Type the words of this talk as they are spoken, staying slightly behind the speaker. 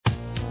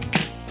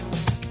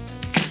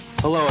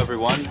Hello,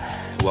 everyone.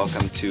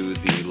 Welcome to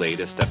the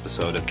latest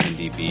episode of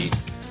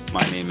IndieBeat.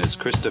 My name is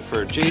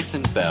Christopher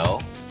Jason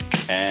Bell,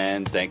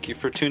 and thank you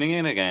for tuning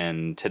in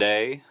again.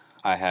 Today,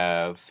 I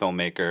have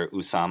filmmaker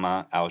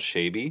Usama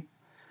Alshaibi.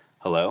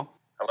 Hello.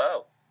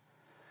 Hello.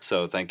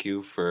 So, thank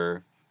you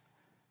for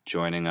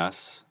joining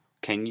us.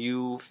 Can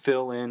you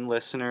fill in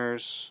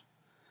listeners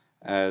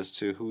as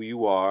to who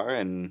you are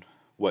and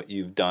what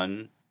you've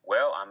done?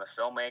 Well, I'm a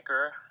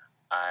filmmaker.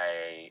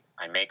 I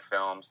make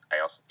films. I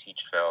also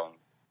teach film.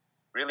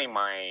 Really,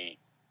 my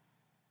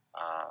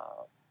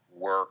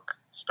work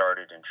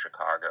started in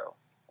Chicago,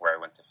 where I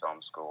went to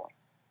film school.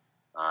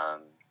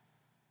 I'd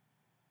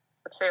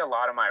say a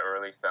lot of my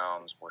early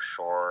films were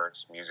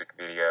shorts, music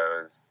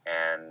videos,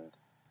 and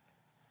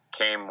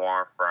came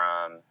more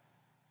from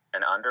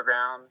an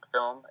underground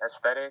film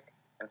aesthetic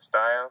and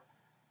style.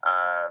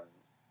 I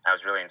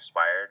was really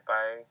inspired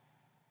by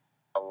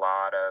a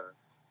lot of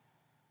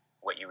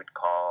what you would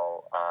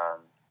call,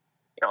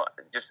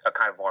 just a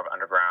kind of more of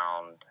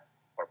underground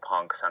or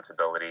punk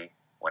sensibility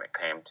when it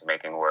came to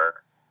making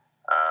work.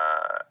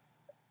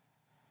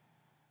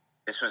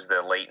 This was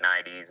the late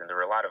 90s, and there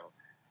were a lot of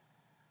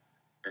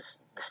this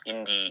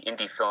indie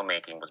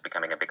filmmaking was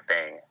becoming a big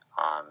thing,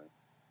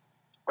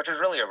 which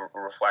was really a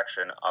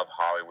reflection of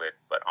Hollywood,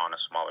 but on a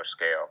smaller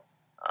scale.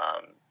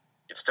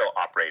 It still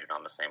operated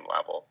on the same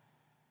level.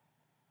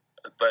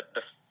 But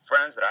the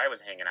friends that I was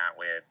hanging out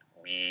with,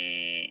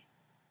 we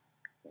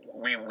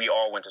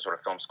all went to sort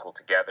of film school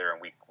together,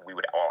 and we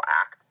would all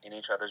act in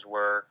each other's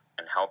work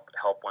and help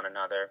one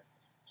another.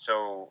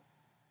 So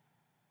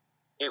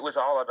it was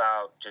all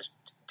about just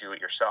do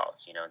it yourself,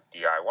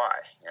 DIY,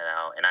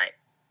 and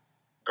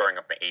growing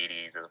up in the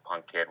 80s as a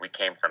punk kid, we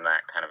came from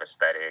that kind of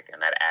aesthetic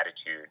and that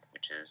attitude,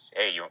 which is,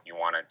 hey, you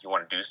want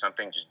to do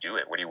something, just do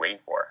it. What are you waiting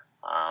for?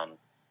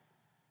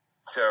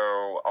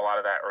 So a lot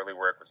of that early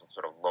work was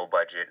sort of low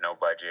budget, no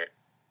budget.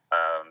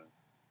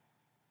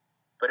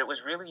 But it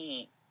was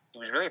really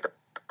the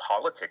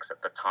politics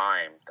at the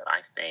time that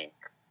I think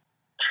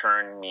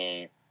turned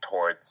me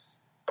towards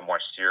a more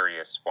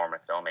serious form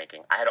of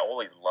filmmaking. I had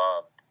always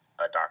loved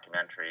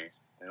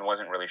documentaries and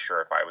wasn't really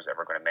sure if I was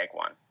ever going to make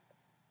one.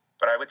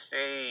 But I would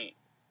say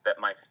that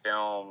my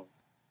film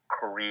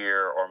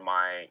career or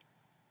my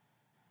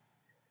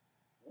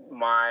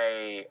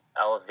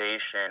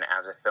elevation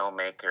as a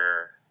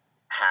filmmaker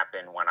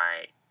happened when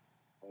I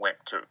went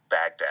to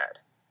Baghdad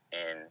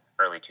in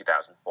early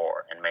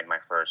 2004 and made my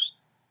first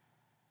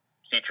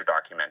feature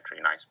documentary,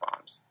 Nice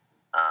Bombs.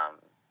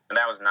 And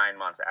that was 9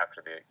 months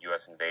after the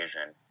U.S.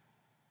 invasion.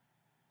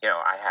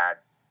 I had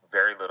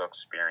very little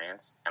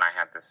experience, and I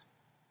had this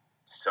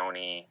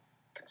Sony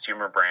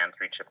consumer brand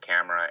 3-chip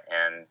camera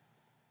and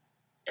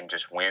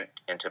just went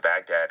into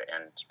Baghdad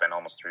and spent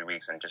almost 3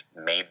 weeks and just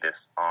made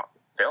this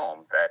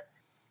film that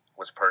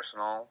was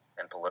personal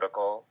and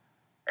political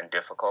and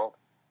difficult.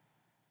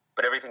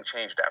 But everything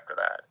changed after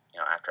that,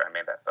 after I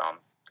made that film.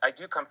 I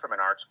do come from an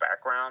arts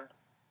background.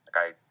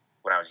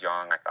 When I was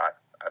young, I thought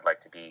I'd like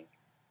to be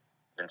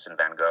Vincent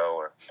van Gogh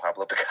or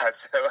Pablo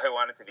Picasso. I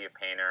wanted to be a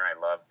painter. I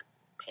loved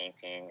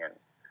painting,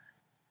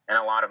 and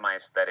a lot of my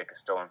aesthetic is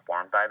still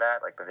informed by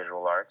that, like the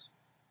visual arts.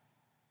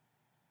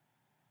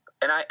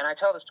 And I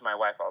tell this to my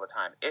wife all the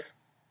time.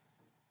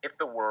 If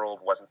the world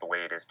wasn't the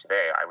way it is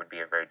today, I would be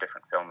a very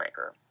different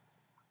filmmaker.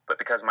 But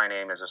because my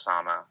name is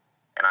Usama,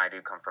 and I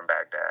do come from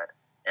Baghdad,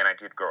 and I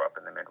did grow up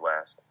in the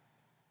Midwest,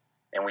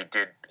 and we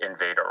did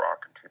invade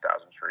Iraq in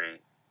 2003,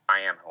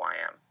 I am who I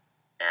am.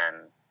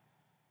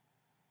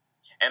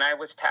 And I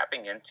was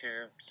tapping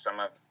into some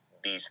of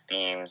these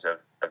themes of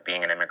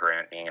being an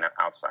immigrant, being an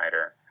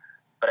outsider,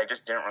 but I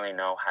just didn't really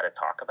know how to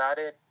talk about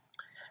it.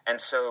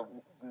 And so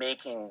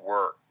making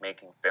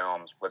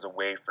films was a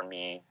way for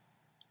me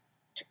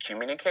to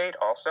communicate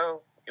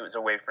also. It was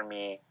a way for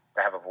me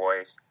to have a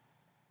voice,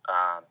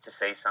 to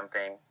say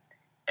something.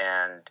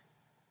 And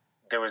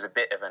there was a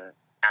bit of an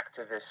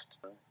activist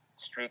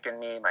streak in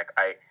me. Like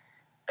I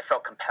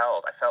felt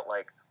compelled. I felt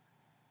like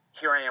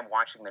here I am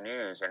watching the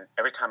news, and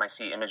every time I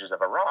see images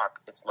of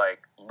Iraq, it's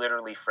like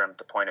literally from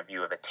the point of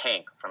view of a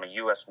tank, from a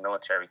U.S.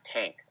 military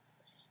tank.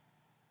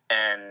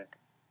 And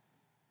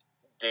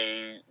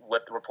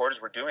what the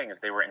reporters were doing is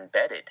they were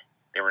embedded.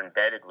 They were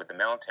embedded with the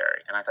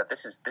military, and I thought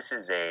this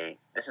is a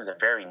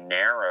very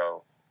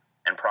narrow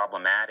and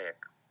problematic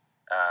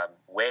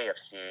way of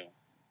seeing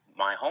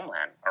my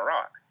homeland,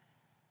 Iraq.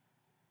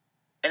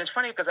 And it's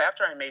funny because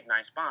after I made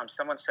Nice Bombs,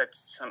 someone said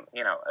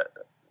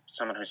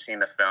someone who's seen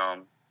the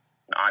film,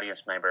 an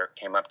audience member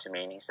came up to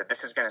me and he said,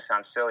 "This is going to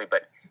sound silly,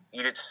 but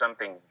you did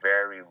something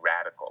very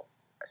radical."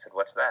 I said,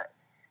 "What's that?"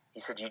 He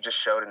said, "You just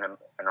showed an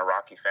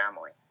Iraqi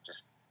family,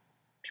 just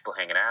people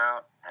hanging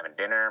out, having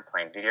dinner,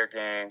 playing video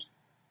games,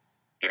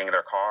 getting in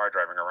their car,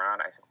 driving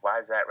around." I said, "Why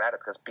is that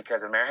radical?"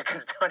 Because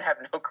Americans don't have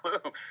no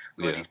clue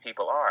who these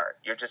people are.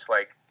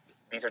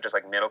 These are just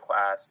like middle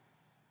class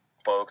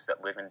folks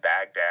that live in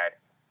Baghdad,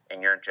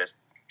 and you're just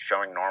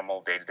showing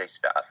normal day-to-day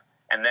stuff,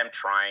 and them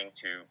trying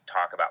to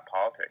talk about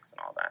politics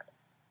and all that.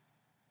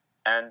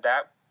 And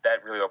that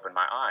really opened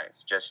my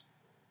eyes. Just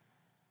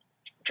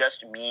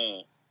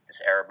me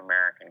this Arab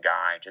American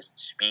guy just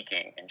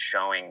speaking and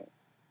showing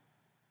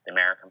the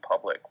American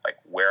public like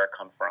where I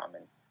come from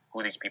and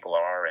who these people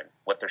are and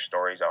what their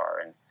stories are,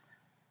 and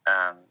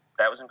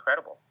that was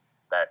incredible.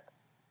 That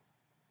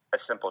a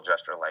simple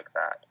gesture like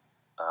that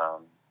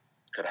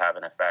could have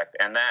an effect,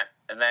 and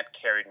that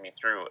carried me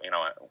through.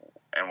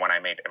 And when I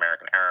made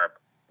American Arab,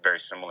 very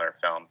similar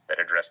film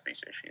that addressed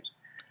these issues.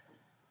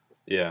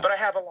 Yeah. But I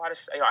have a lot of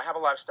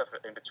stuff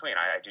in between.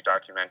 I do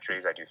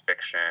documentaries, I do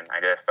fiction. I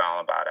did a film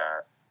about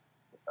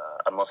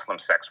a Muslim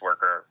sex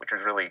worker, which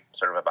was really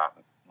sort of about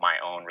my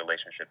own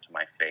relationship to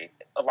my faith.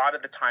 A lot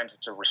of the times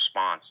it's a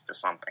response to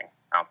something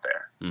out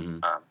there,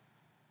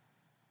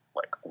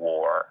 like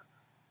war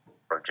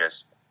or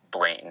just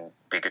blatant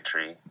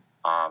bigotry,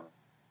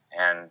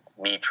 and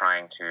me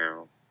trying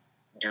to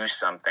do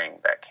something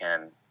that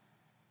can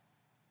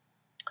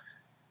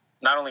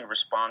not only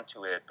respond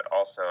to it, but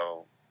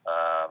also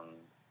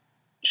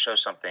show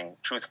something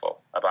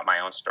truthful about my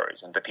own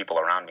stories and the people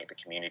around me, the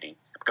community.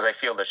 Because I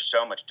feel there's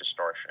so much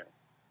distortion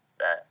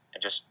that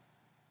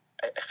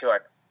I feel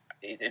like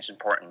it's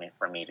important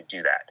for me to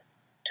do that,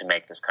 to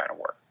make this kind of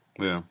work.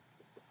 Yeah.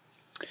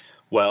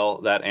 Well,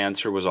 that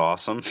answer was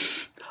awesome.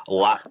 A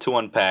lot to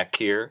unpack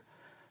here.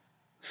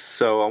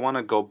 So I want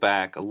to go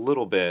back a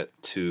little bit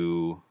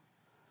to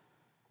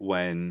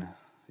when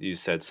you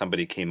said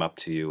somebody came up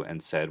to you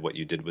and said what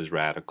you did was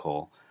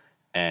radical.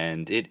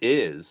 And it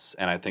is.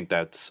 And I think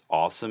that's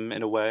awesome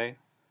in a way.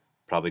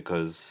 Probably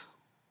because,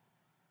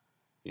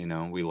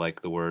 we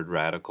like the word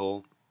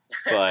radical.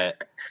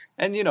 But,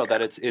 and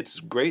that it's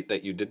great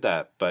that you did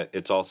that, but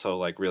it's also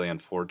like really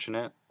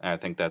unfortunate. And I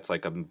think that's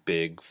like a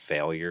big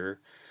failure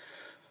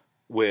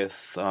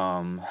with,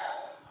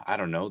 I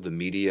don't know, the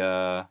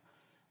media,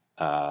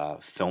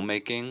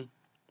 filmmaking,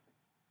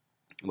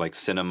 like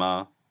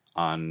cinema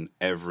on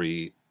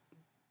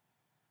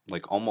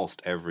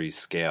almost every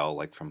scale,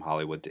 like from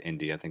Hollywood to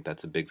indie. I think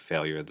that's a big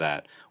failure,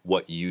 that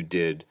what you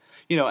did,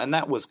 and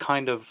that was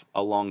kind of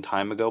a long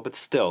time ago, but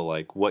still,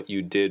 like, what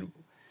you did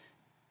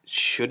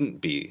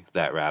shouldn't be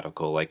that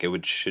radical. Like,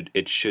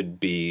 it should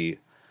be,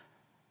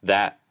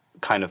 that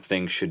kind of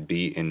thing should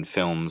be in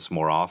films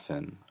more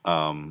often.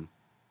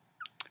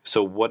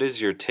 So what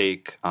is your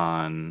take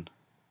on,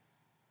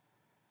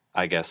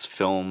 I guess,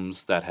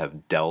 films that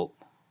have dealt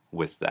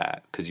with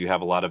that? Because you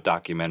have a lot of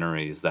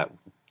documentaries that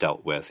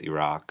dealt with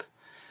Iraq,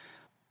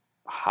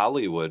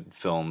 Hollywood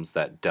films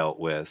that dealt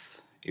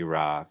with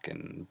Iraq,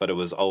 but it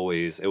was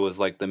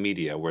like the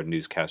media where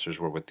newscasters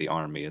were with the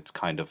army. It's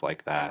kind of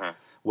like that. Mm-hmm.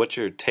 What's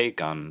your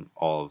take on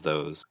all of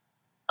those?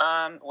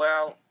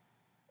 Well,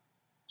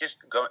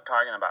 just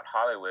talking about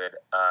Hollywood,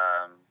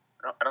 I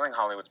don't think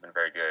Hollywood's been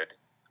very good.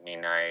 I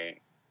mean,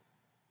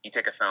 you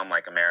take a film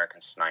like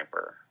American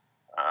Sniper,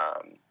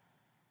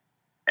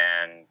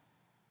 and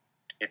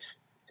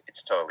it's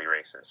totally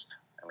racist.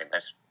 I mean,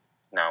 there's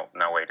no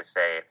way to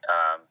say it.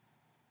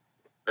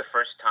 The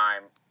first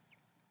time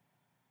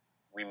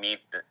we meet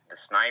the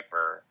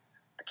sniper,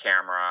 the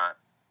camera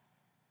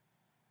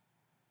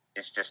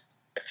is just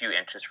a few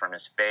inches from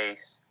his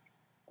face.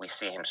 We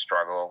see him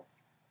struggle.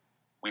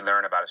 We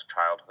learn about his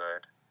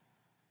childhood.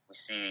 We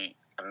see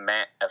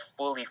a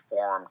fully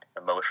formed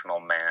emotional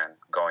man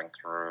going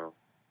through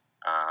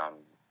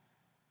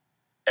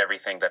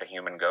everything that a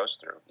human goes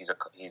through.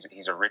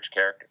 He's a rich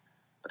character.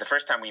 But the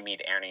first time we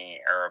meet any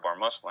Arab or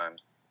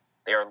Muslims,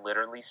 they are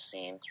literally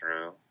seen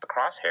through the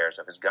crosshairs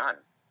of his gun.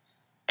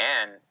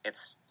 And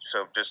it's,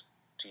 so just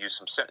to use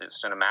some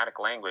cinematic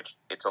language,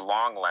 it's a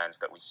long lens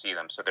that we see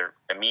them. So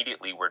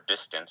we're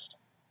distanced,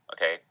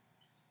 okay?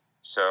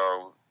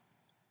 So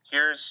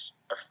here's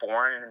a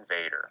foreign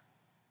invader,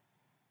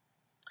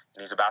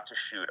 and he's about to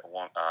shoot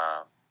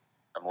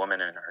a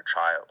woman and her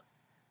child.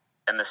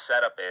 And the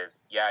setup is,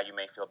 yeah, you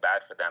may feel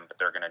bad for them, but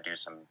they're going to do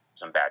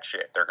some bad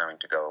shit. They're going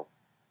to go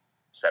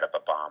set up a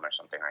bomb or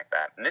something like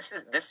that. And this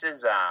is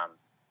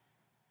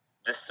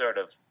this sort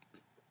of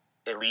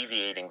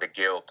alleviating the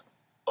guilt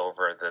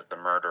over the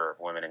murder of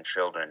women and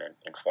children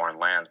in foreign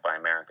lands by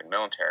American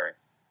military.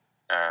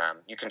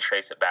 You can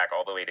trace it back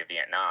all the way to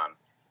Vietnam.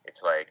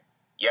 It's like,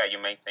 yeah, you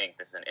may think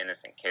this is an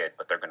innocent kid,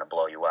 but they're going to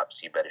blow you up,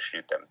 so you better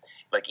shoot them.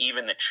 Like,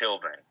 even the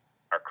children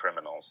are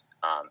criminals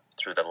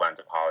through the lens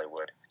of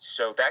Hollywood.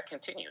 So that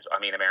continues. I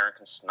mean,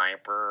 American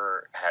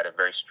Sniper had a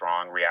very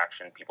strong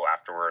reaction. People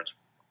afterwards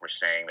were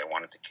saying they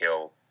wanted to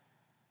kill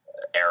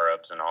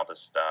Arabs and all this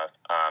stuff.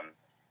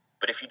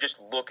 But if you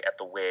just look at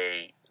the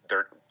way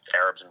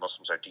Arabs and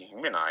Muslims are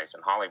dehumanized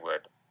in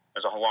Hollywood,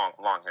 there's a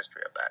long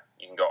history of that.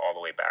 You can go all the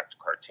way back to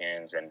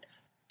cartoons, and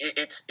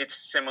it's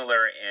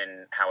similar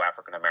in how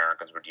African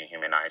Americans were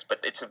dehumanized, but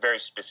it's a very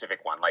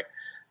specific one. Like,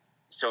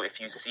 so if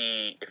you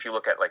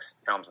look at like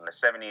films in the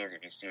 70s,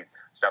 if you see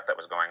stuff that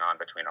was going on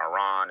between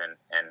Iran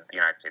and the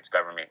United States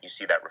government, you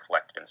see that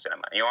reflected in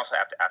cinema. And you also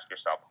have to ask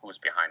yourself who's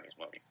behind these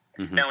movies.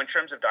 Mm-hmm. Now, in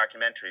terms of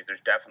documentaries,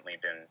 there's definitely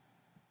been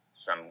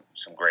some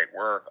great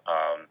work.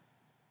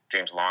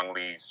 James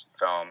Longley's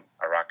film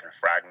Iraq in a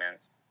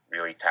Fragment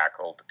really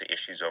tackled the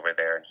issues over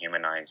there and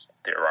humanized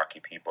the Iraqi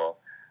people.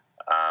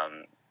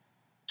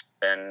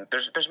 And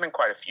there's been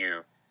quite a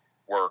few.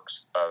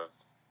 works of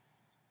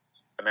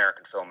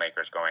American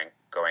filmmakers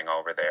going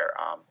over there.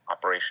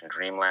 Operation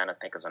Dreamland, I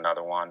think, is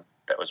another one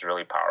that was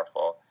really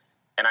powerful.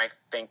 And I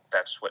think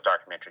that's what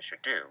documentaries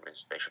should do,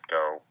 is they should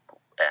go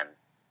and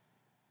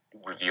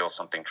reveal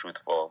something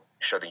truthful,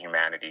 show the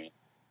humanity,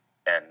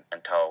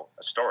 and tell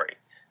a story.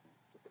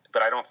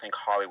 But I don't think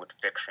Hollywood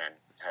fiction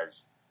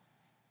has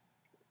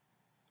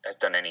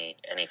done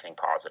anything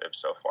positive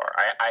so far.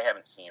 I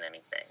haven't seen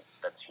anything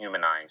that's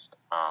humanized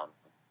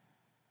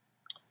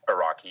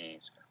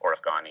Iraqis or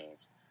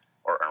Afghanis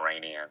or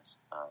Iranians.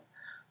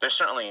 There's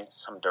certainly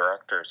some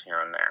directors here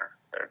and there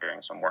that are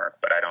doing some work,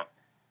 but I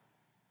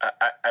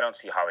don't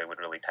see Hollywood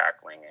really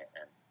tackling it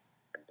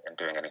and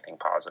doing anything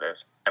positive.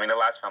 I mean, the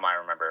last film I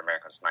remember,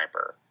 American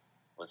Sniper,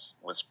 was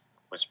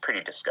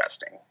pretty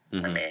disgusting.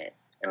 Mm-hmm. I mean,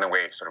 in the way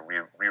it sort of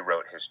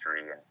rewrote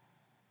history and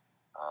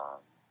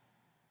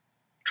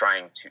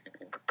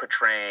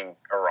portraying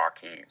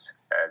Iraqis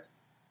as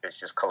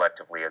just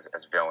collectively as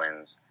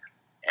villains,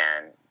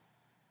 and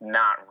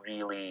not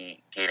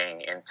really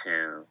getting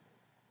into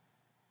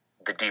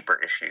the deeper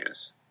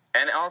issues.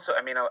 And also,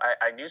 I mean,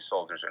 I knew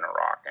soldiers in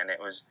Iraq, and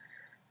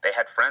they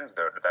had friends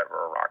there that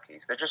were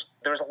Iraqis.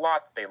 There was a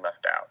lot that they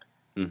left out.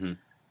 Mm-hmm.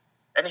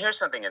 And here's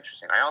something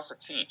interesting. I also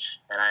teach,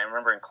 and I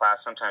remember in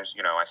class, sometimes,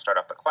 I start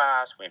off the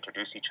class, we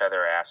introduce each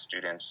other, I ask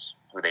students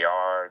who they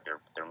are,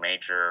 their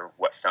major,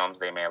 what films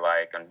they may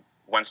like. And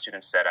one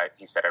student said, I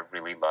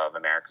really love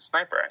American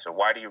Sniper. I said,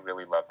 why do you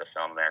really love the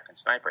film American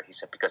Sniper? He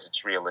said, because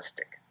it's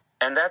realistic.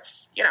 And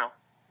that's,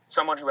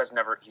 someone who he's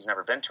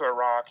never been to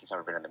Iraq, he's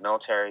never been in the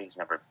military, he's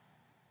never,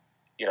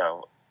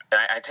 and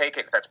I take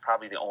it that's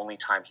probably the only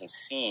time he's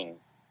seen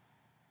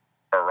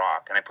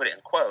Iraq. And I put it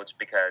in quotes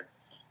because,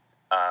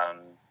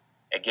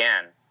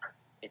 again,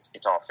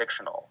 it's all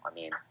fictional. I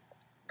mean,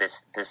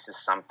 this is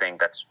something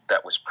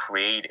that was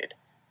created.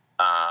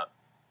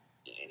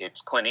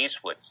 It's Clint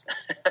Eastwood's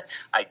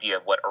idea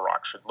of what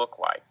Iraq should look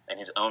like and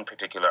his own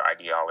particular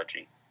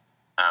ideology.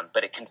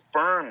 But it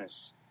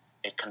confirms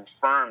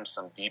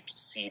some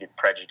deep-seated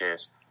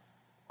prejudice,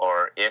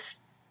 or if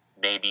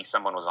maybe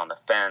someone was on the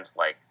fence,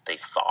 like they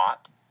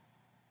thought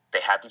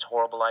they had these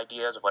horrible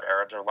ideas of what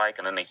Arabs are like,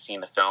 and then they see in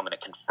the film and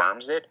it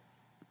confirms it.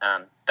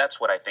 That's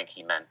what I think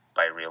he meant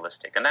by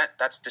realistic, and that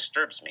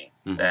disturbs me.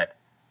 Mm-hmm. That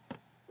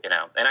and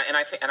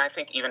I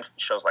think even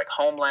shows like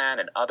Homeland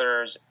and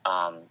others.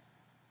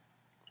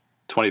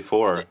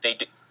 24. They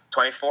do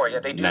 24. Yeah,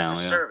 they do a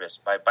disservice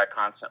by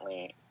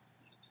constantly,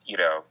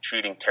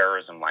 treating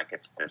terrorism like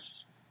it's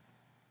this.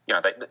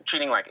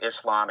 Treating like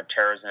Islam and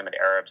terrorism and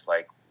Arabs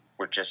like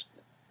we're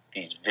just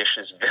these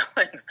vicious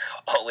villains,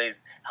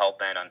 always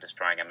hell-bent on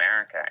destroying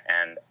America.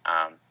 And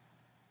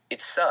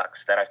it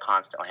sucks that I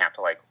constantly have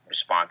to,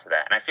 respond to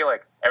that. And I feel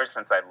like ever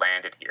since I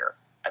landed here,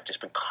 I've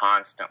just been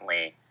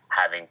constantly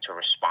having to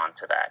respond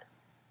to that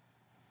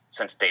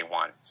since day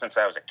one, since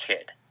I was a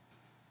kid.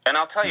 And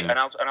I'll tell you, and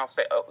I'll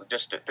say,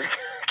 just to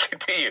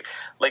continue,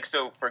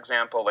 so for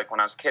example, when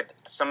I was a kid,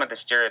 some of the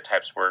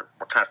stereotypes were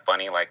kind of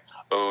funny, like,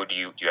 oh, do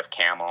you have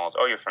camels?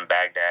 Oh, you're from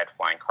Baghdad,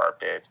 flying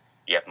carpets.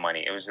 You have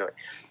money. It was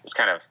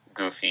kind of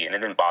goofy, and it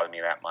didn't bother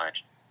me that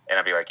much. And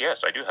I'd be like,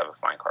 yes, I do have a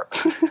flying carpet.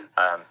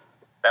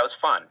 That was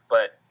fun.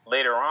 But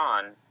later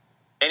on,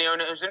 and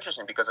it was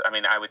interesting because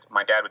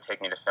my dad would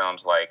take me to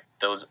films like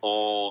those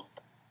old,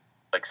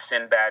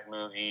 Sinbad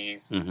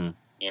movies, mm-hmm.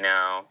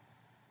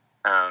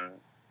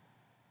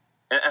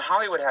 And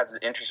Hollywood has an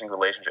interesting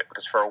relationship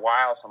because for a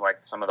while, some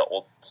of the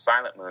old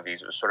silent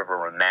movies, it was sort of a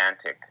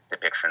romantic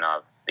depiction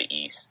of the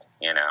East,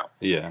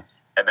 Yeah.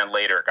 And then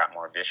later it got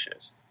more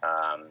vicious.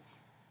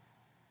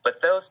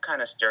 But those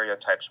kind of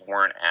stereotypes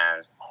weren't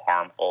as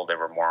harmful. They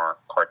were more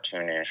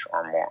cartoonish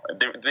or more.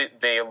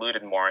 They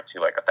alluded more to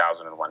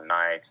 1001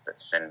 Nights, the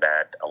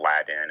Sinbad,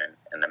 Aladdin,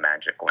 and the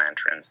Magic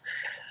Lanterns.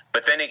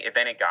 But then it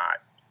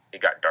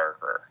got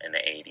darker in the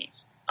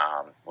 80s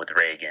with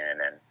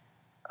Reagan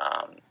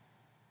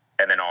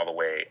and then all the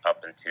way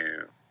up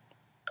into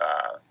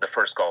the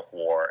first Gulf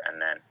War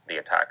and then the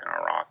attack in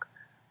Iraq.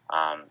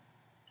 And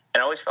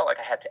I always felt like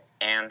I had to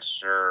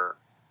answer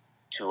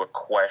to a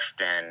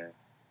question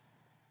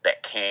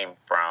that came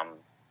from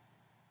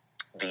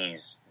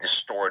these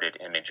distorted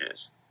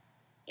images,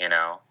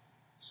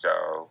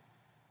 So,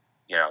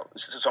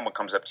 someone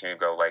comes up to you and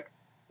go,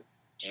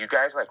 do you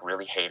guys,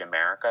 really hate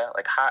America?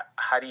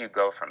 How do you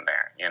go from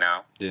there,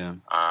 Yeah.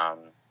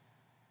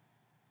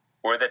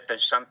 Or that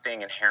there's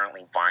something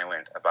inherently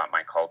violent about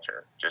my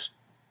culture,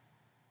 just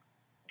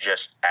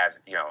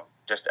as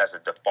a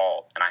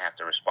default, and I have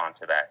to respond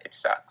to that. It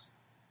sucks.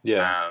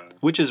 Yeah,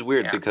 which is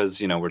weird because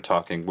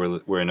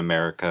we're in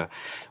America,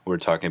 we're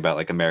talking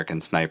about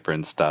American Sniper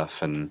and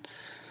stuff, and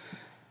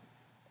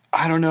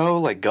I don't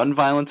know, gun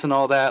violence and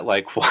all that.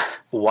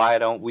 Why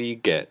don't we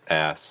get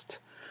asked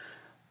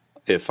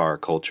if our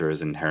culture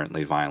is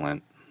inherently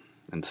violent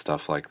and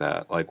stuff like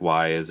that?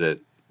 Why is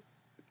it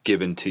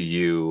given to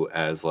you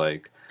as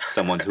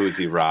someone who's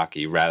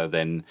Iraqi rather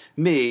than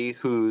me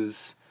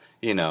who's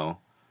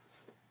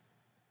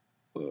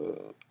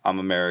I'm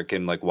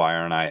American? Why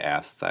aren't I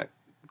asked that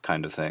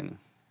kind of thing?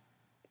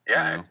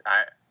 Yeah,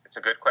 it's It's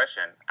a good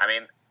question. I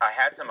mean, I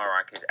had some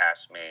Iraqis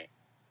ask me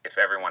if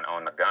everyone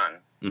owned a gun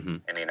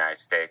in the United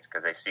States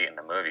because they see it in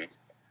the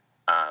movies.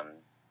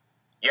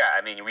 Yeah,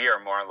 I mean, we are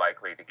more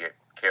likely to get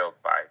killed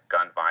by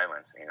gun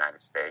violence in the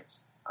United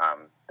States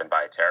than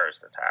by a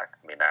terrorist attack.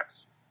 I mean,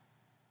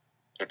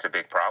 it's a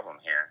big problem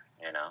here,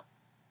 you know.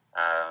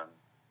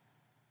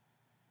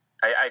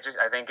 I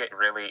think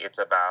it's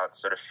about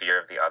sort of fear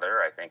of the other.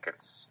 I think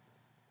it's,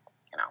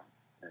 you know,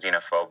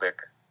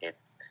 xenophobic.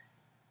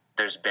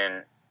 There's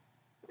been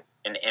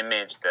an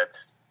image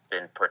that's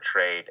been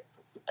portrayed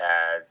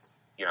as,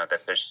 you know,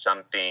 that there's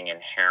something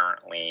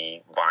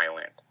inherently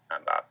violent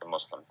about the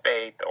Muslim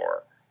faith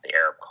or the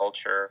Arab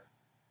culture,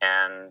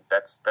 and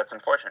that's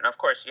unfortunate. And of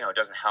course, you know, it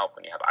doesn't help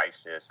when you have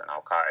ISIS and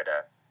Al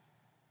Qaeda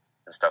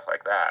and stuff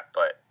like that.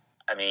 But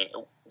I mean,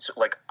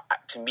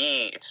 to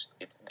me,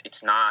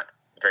 it's not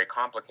very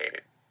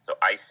complicated. So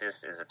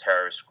ISIS is a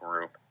terrorist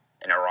group,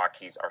 and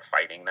Iraqis are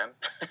fighting them,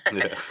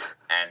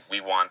 and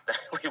we want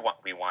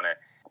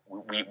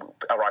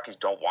Iraqis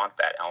don't want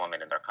that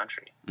element in their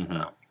country. Mm-hmm. You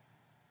know?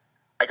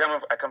 I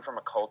come from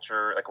a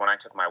culture, like when I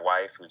took my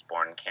wife, who was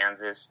born in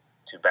Kansas,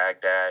 to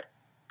Baghdad,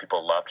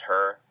 people loved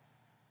her.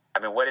 I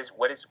mean, what is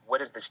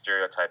the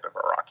stereotype of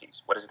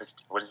Iraqis? What is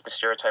the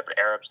stereotype of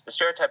Arabs? The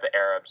stereotype of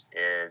Arabs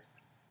is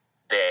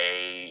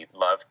they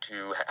love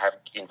to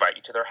invite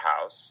you to their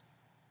house,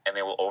 and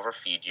they will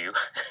overfeed you,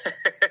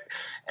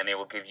 and they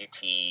will give you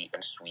tea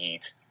and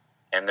sweets,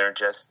 and they're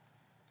just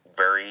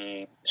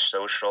very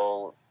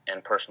social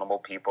and personable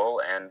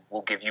people, and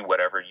will give you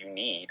whatever you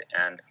need.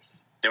 And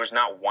there was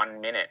not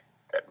 1 minute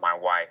that my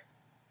wife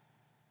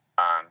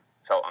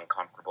felt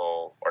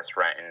uncomfortable or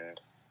threatened,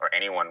 or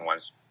anyone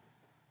was,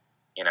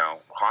 you know,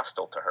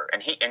 hostile to her.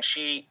 And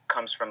she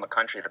comes from the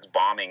country that's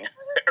bombing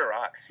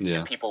Iraq,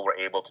 and people were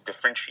able to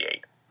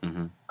differentiate.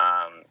 Mm-hmm.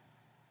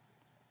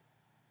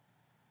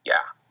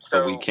 Yeah.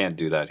 So but we can't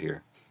do that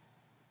here.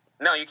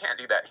 No, you can't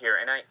do that here.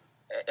 And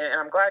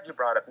I'm glad you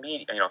brought up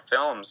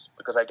films,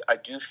 because I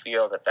do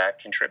feel that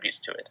contributes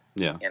to it.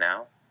 Yeah. You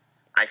know,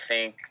 I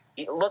think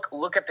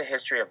look at the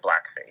history of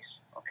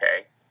blackface.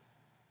 Okay,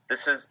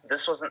 this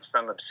wasn't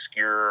some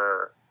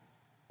obscure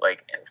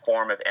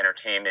form of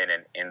entertainment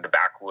in the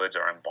backwoods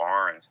or in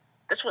barns.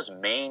 This was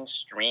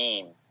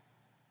mainstream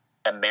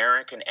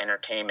American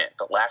entertainment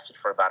that lasted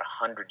for about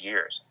 100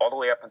 years, all the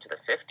way up into the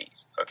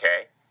 50s.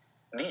 Okay.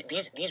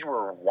 These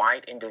were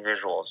white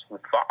individuals who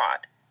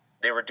thought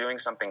they were doing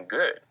something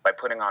good by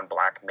putting on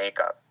black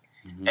makeup.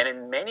 Mm-hmm. And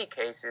in many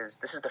cases,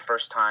 this is the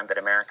first time that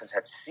Americans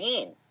had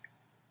seen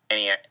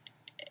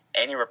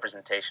any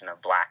representation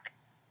of black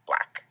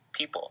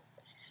people.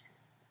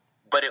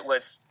 But it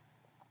was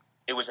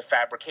a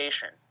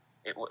fabrication.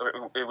 It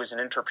was an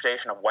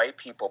interpretation of white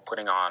people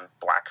putting on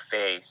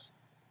blackface,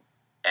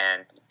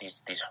 and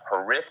these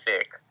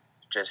horrific,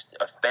 just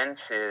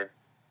offensive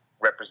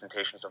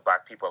representations of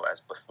black people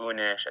as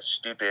buffoonish, as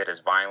stupid,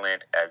 as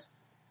violent, as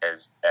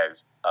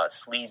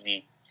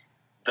sleazy.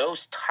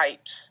 Those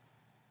types,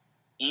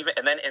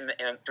 and then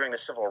during the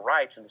civil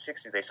rights in the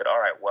 60s, they said, all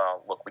right,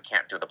 well, look, we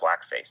can't do the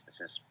blackface.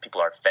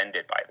 People are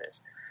offended by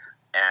this.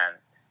 And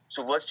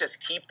so let's just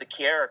keep the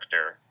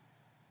character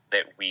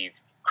that we've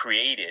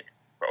created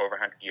for over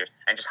 100 years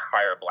and just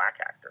hire a black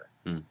actor,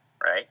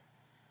 right?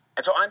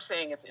 And so I'm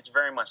saying it's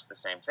very much the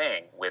same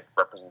thing with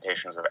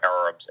representations of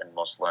Arabs and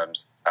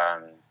Muslims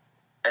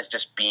as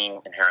just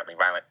being inherently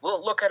violent.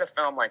 Look at a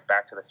film like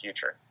Back to the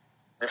Future,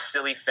 this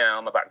silly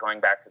film about going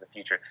back to the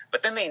future.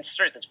 But then they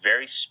insert this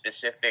very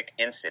specific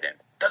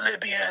incident, the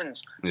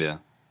Libyans. Yeah.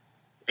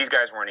 These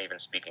guys weren't even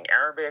speaking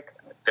Arabic.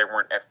 Their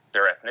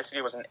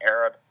ethnicity wasn't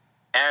Arab.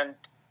 And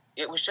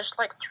it was just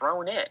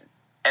thrown in.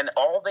 And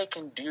all they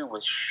can do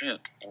was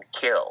shoot and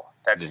kill.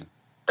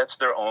 That's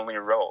their only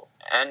role.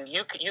 And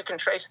you can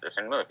trace this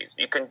in movies.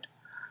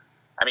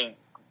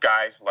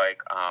 Guys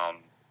like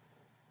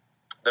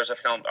there's a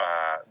film,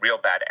 Real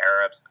Bad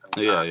Arabs.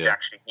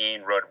 Jack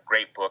Shaheen wrote a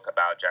great book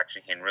about Jack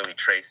Shaheen. Really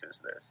traces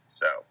this.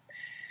 So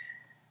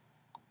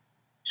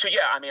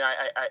yeah.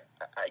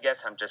 I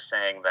guess I'm just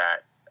saying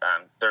that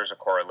there's a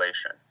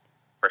correlation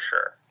for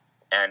sure.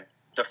 And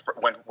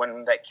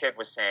when that kid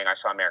was saying, I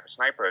saw American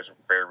Sniper, is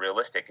very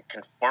realistic. It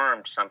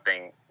confirmed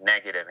something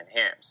negative in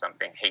him,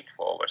 something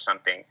hateful, or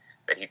something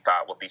that he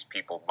thought, well, these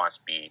people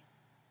must be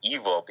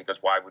evil,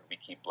 because why would we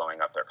keep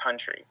blowing up their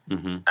country?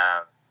 Mm-hmm.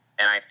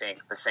 And I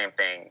think the same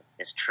thing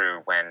is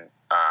true when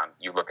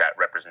you look at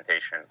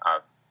representation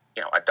of,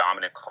 a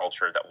dominant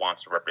culture that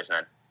wants to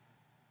represent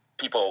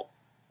people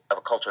of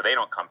a culture they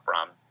don't come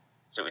from.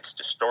 So it's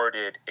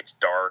distorted, it's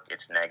dark,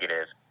 it's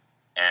negative,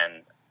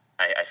 and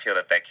I feel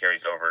that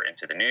carries over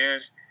into the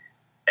news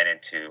and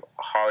into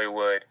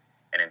Hollywood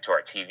and into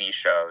our TV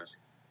shows,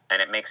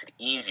 and it makes it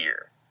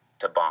easier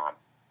to bomb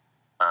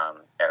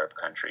Arab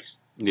countries.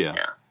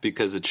 Yeah,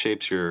 because it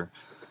shapes your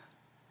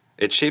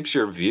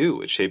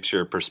view, it shapes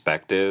your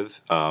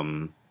perspective.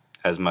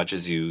 As much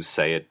as you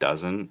say it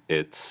doesn't,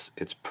 it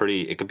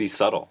could be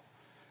subtle,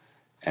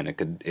 and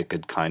it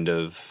could kind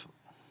of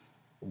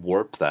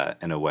warp that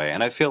in a way.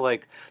 And I feel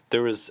like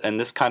there was, and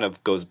this kind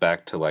of goes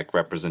back to like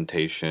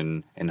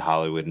representation in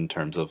Hollywood in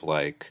terms of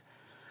like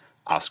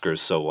Oscars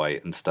so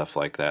white and stuff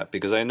like that,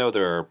 because I know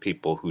there are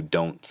people who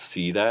don't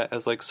see that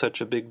as like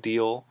such a big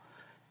deal.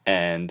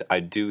 And I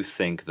do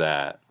think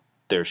that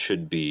there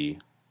should be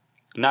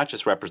not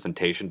just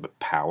representation, but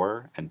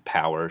power, and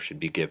power should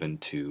be given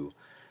to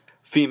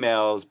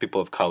females, people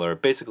of color,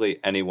 basically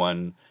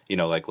anyone,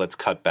 like let's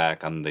cut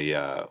back on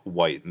the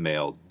white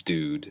male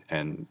dude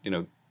and,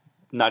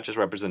 not just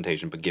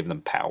representation, but give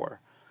them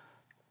power.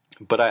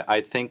 But I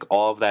think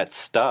all of that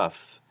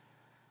stuff,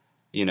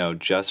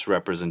 just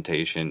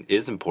representation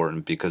is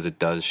important because it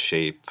does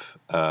shape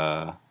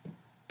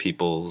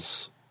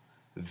people's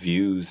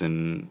views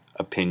and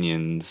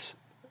opinions,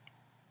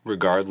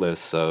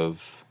 regardless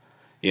of,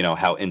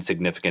 how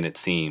insignificant it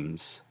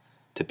seems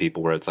to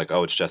people, where it's like,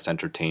 oh, it's just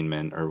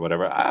entertainment or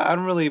whatever. I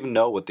don't really even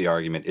know what the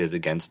argument is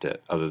against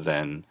it, other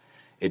than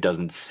it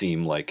doesn't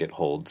seem like it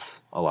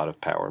holds a lot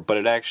of power. But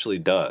it actually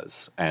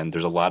does, and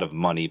there's a lot of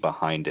money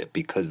behind it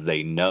because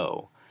they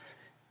know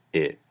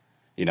it,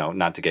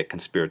 not to get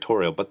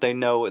conspiratorial, but they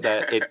know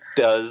that it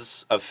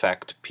does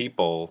affect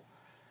people,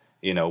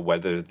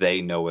 whether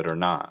they know it or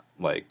not,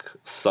 like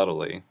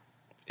subtly.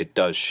 It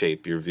does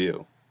shape your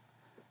view.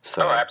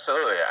 So. Oh,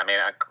 absolutely. I mean,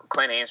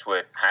 Clint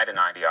Eastwood had an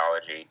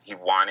ideology. He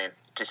wanted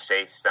to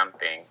say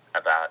something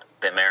about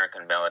the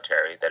American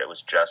military, that it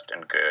was just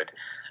and good,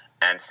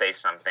 and say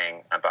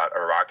something about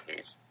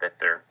Iraqis, that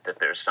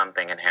there's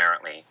something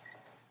inherently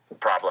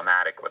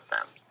problematic with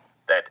them.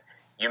 That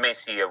you may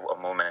see a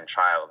woman and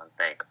child and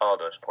think, oh,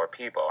 those poor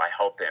people, I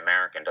hope the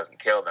American doesn't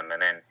kill them.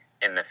 And then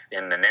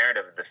in the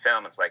narrative of the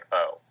film, it's like,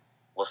 oh,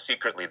 well,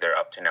 secretly they're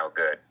up to no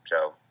good.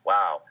 So,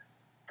 wow,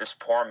 this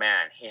poor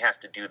man, he has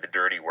to do the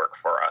dirty work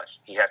for us.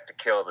 He has to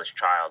kill this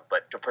child,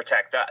 but to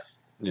protect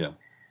us. Yeah.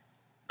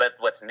 But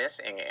what's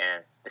missing,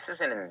 and this is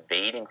an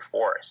invading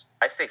force.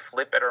 I say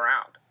flip it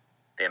around.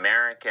 The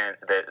American,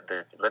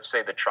 let's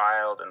say the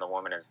child and the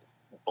woman is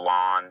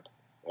blonde,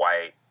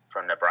 white,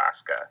 from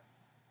Nebraska,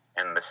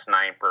 and the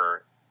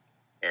sniper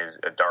is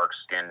a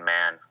dark-skinned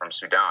man from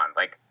Sudan.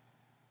 Like,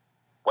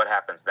 what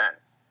happens then,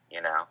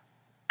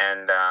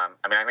 And,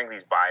 I think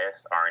these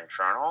biases are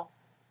internal,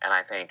 and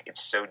I think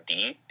it's so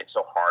deep, it's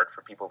so hard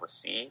for people to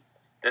see.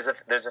 There's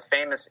a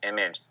famous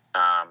image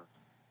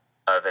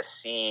of a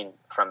scene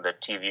from the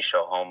TV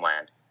show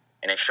Homeland,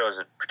 and it shows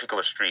a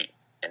particular street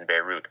in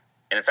Beirut.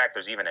 And in fact,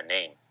 there's even a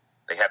name.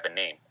 They have the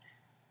name.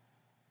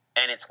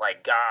 And it's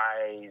like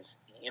guys,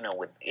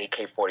 with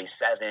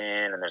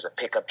AK-47, and there's a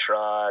pickup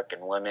truck,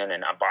 and women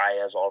in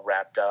abayas all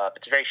wrapped up.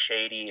 It's very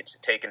shady. It's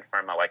taken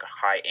from a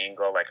high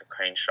angle, like a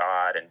crane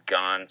shot, and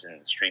guns, and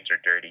the streets are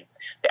dirty.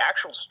 The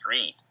actual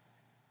street,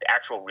 the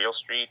actual real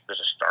street, there's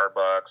a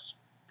Starbucks.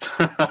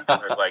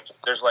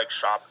 there's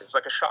shop. It's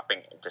like a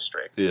shopping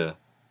district. Yeah.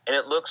 And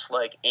it looks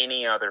like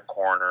any other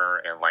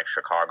corner in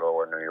Chicago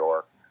or New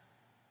York.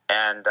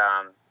 And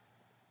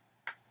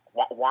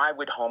why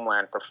would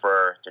Homeland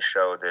prefer to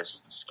show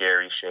this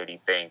scary, shady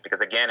thing?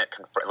 Because again,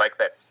 like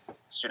that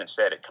student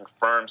said, it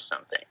confirms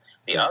something.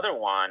 The other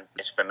one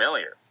is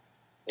familiar.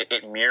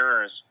 It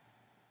mirrors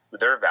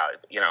their value.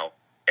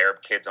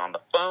 Arab kids on the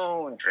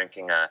phone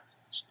drinking a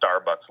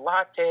Starbucks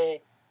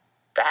latte.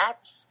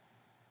 That's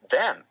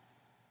them.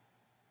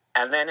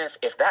 And then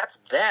if that's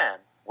them,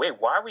 wait,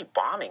 why are we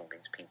bombing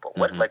these people?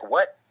 What,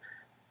 what?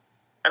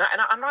 And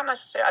I'm not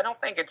necessarily, I don't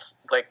think it's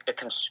like a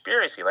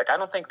conspiracy. I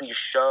don't think these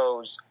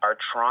shows are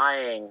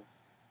trying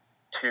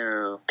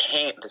to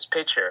paint this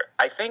picture.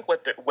 I think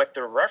what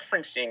they're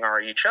referencing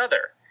are each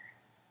other.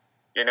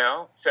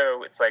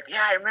 So it's like,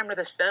 yeah, I remember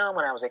this film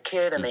when I was a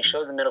kid and they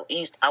showed the Middle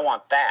East. I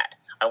want that.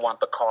 I want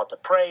the call to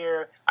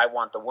prayer. I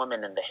want the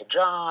woman in the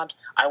hijabs.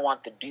 I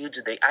want the dudes.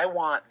 I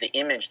want the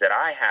image that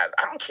I have.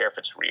 I don't care if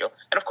it's real.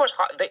 And of course,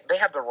 they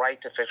have the right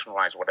to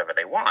fictionalize whatever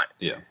they want.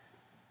 Yeah.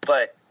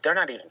 But they're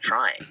not even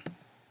trying.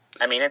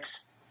 I mean,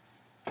 it's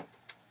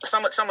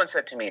someone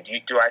said to me,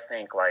 do I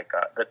think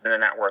the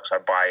networks are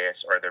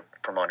biased or they're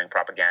promoting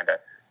propaganda?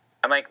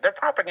 I'm like, their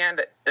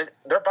propaganda,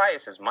 their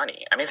bias is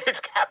money. I mean, it's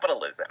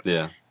capitalism.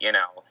 Yeah.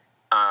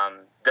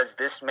 Does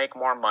this make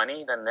more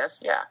money than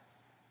this? Yeah.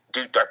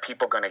 Are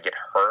people going to get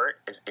hurt?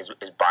 Is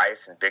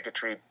bias and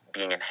bigotry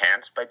being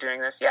enhanced by doing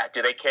this? Yeah.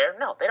 Do they care?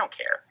 No, they don't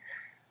care.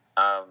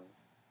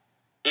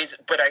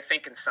 But I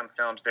think in some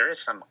films there is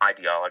some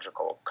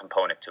ideological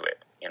component to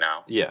it.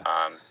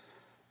 Yeah.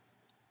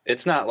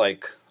 It's not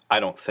I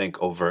don't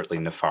think overtly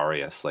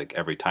nefarious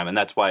every time, and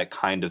that's why it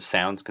kind of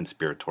sounds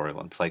conspiratorial.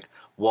 It's like,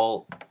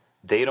 well,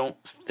 they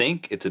don't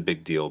think it's a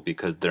big deal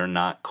because they're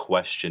not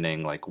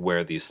questioning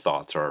where these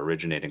thoughts are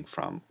originating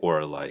from,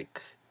 or the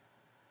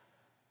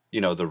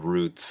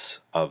roots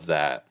of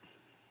that,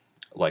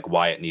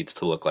 why it needs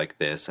to look like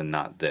this and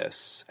not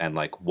this, and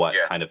what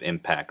kind of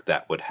impact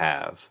that would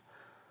have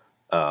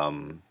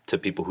to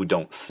people who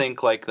don't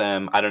think like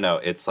them. I don't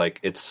know. It's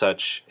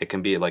it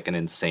can be an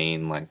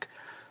insane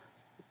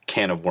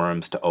can of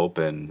worms to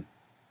open,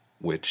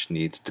 which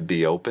needs to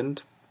be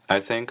opened, I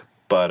think.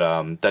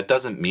 But that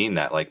doesn't mean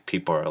that like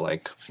people are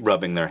like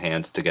rubbing their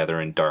hands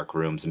together in dark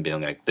rooms and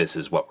being like, "This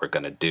is what we're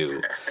gonna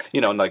do."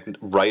 And like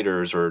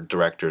writers or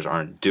directors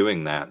aren't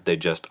doing that. They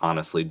just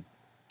honestly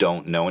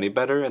don't know any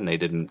better, and they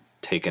didn't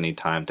take any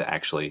time to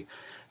actually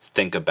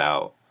think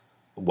about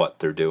what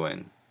they're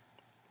doing.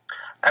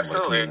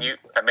 Absolutely, and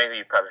maybe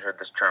you probably heard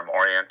this term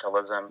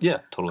Orientalism.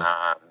 Yeah, totally.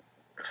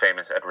 The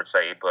famous Edward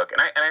Said book,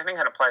 and I think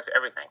that applies to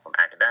everything from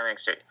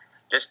academics to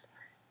just.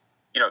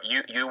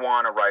 You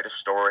want to write a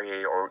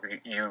story, or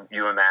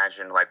you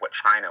imagine like what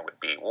China would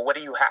be. Well, what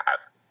do you have?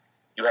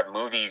 You have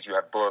movies, you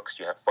have books,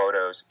 you have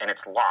photos, and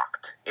it's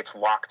locked. It's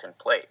locked in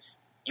place.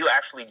 It'd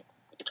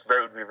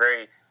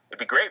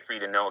be great for you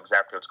to know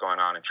exactly what's going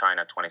on in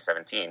China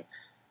 2017.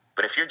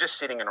 But if you're just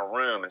sitting in a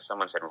room and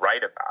someone said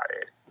write about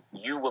it,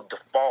 you will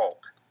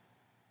default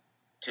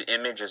to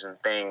images and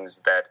things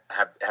that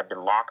have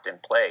been locked in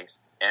place,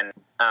 and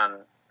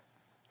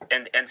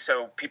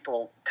so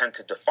people tend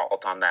to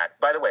default on that.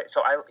 By the way,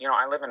 so I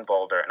live in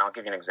Boulder, and I'll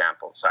give you an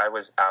example. So I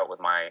was out with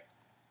my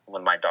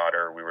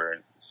daughter. We were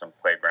in some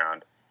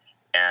playground,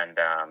 and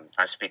I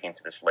was speaking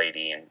to this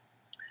lady, and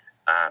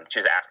she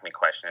was asking me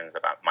questions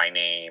about my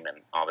name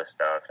and all this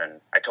stuff. And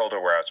I told her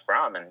where I was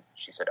from, and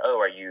she said,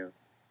 "Oh, do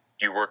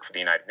you work for the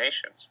United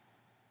Nations?"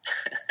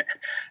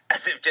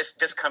 As if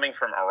just coming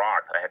from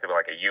Iraq, I had to be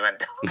like a UN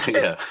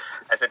delegate. Yeah.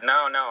 I said,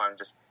 no, I'm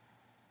just,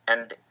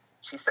 and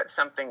she said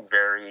something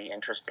very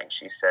interesting.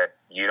 She said,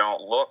 "You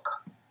don't look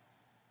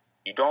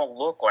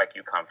like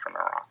you come from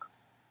Iraq."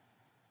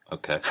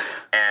 Okay.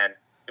 And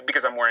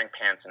because I'm wearing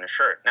pants and a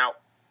shirt. Now,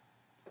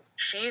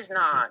 she's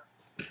not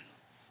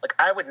like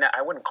I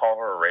wouldn't call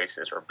her a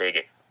racist or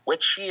bigot.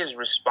 What she is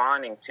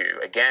responding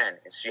to again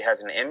is she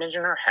has an image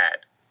in her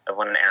head of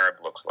what an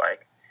Arab looks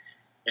like.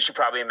 And she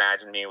probably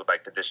imagined me with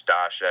like the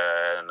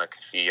dishdasha and the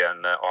keffiyeh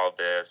and all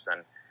this,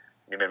 and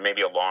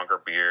maybe a longer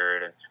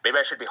beard, and maybe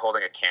I should be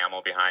holding a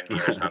camel behind me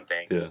or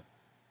something. Yeah.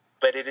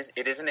 But it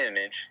is an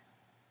image,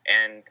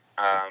 and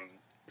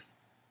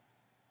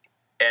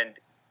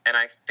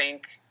I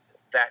think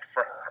that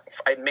for her,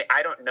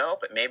 I don't know,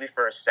 but maybe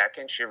for a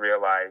second she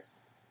realized,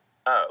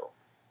 oh,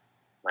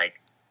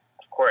 like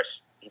of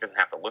course he doesn't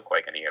have to look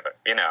like any other,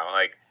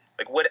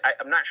 like what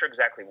I'm not sure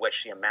exactly what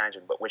she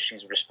imagined, but what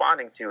she's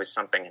responding to is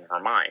something in her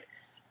mind,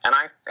 and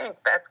I think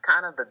that's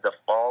kind of the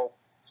default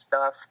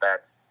stuff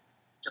that's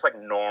just like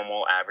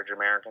normal average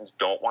Americans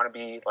don't want to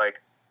be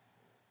like,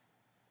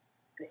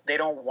 they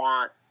don't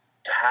want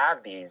to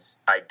have these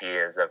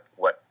ideas of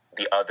what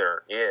the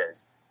other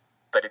is,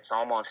 but it's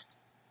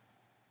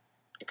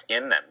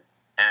in them,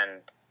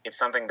 and it's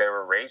something they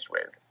were raised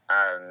with,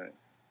 and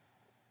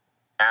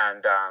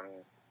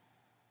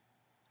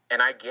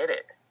I get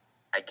it,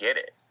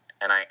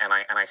 and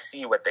I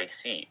see what they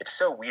see. It's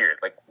so weird.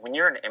 Like when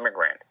you're an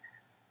immigrant,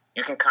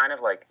 you can kind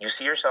of like, you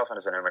see yourself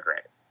as an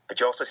immigrant, but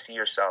you also see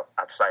yourself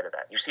outside of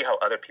that. You see how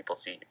other people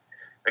see you.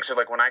 Like, so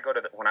like when I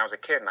was a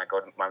kid and I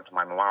go to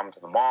my mom to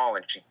the mall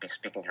and she'd be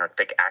speaking her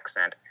thick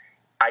accent,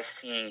 I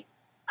see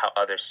how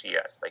others see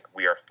us. Like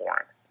we are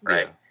foreign,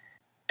 right?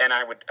 Yeah. And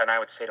I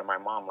would say to my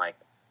mom, like,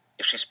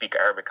 if she speak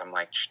Arabic, I'm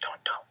like, shh, don't.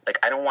 Like,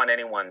 I don't want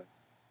anyone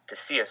to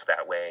see us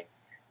that way.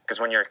 Because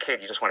when you're a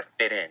kid, you just want to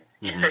fit in.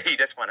 Mm-hmm. You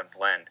just want to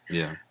blend.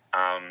 Yeah.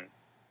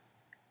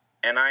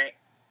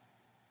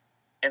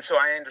 And so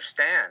I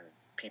understand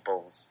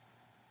people's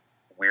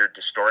weird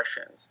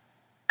distortions,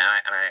 and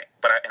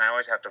I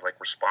always have to like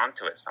respond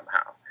to it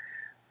somehow.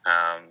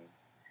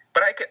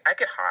 But I could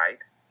hide.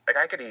 Like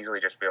I could easily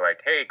just be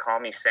like, "Hey, call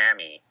me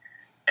Sammy,"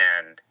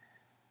 and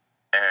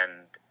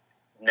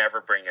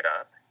never bring it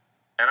up.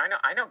 And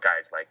I know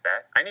guys like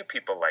that. I knew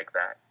people like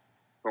that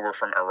who were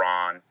from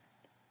Iran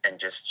and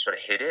just sort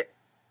of hid it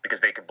because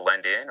they could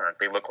blend in, or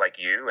they look like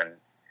you, and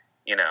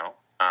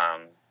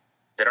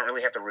they don't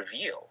really have to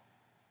reveal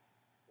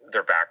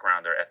their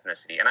background, their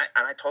ethnicity, and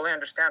I totally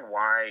understand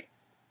why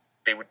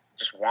they would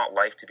just want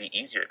life to be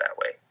easier that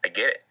way. I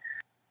get it,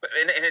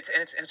 and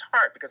it's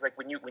hard because like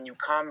when you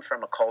come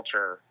from a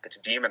culture that's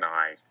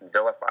demonized and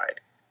vilified,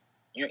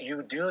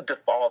 you do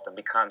default and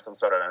become some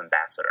sort of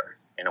ambassador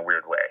in a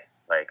weird way.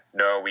 Like,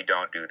 no, we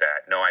don't do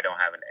that. No, I don't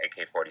have an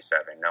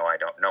AK-47. No, I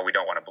don't. No, we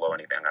don't want to blow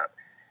anything up.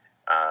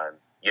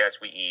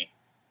 Yes, we eat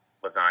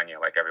lasagna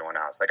like everyone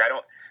else. Like I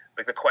don't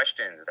like the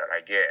questions that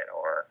I get,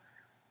 or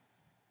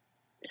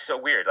it's so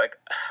weird. Like,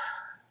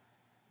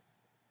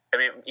 I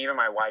mean, even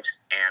my wife's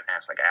aunt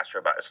asked her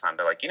about Islam.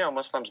 They're like,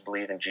 Muslims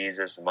believe in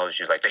Jesus and Moses.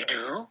 She's like, they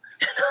do?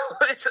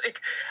 It's like,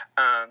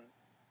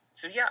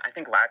 so yeah, I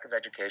think lack of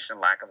education,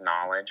 lack of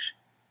knowledge,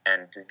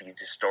 and these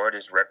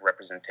distorted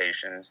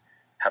representations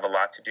have a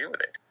lot to do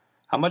with it.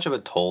 How much of a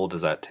toll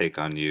does that take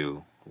on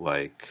you,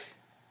 like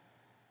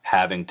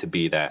having to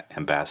be that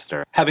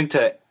ambassador, having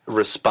to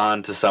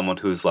respond to someone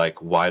who's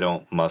like, why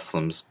don't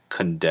Muslims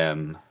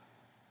condemn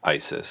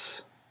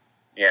ISIS?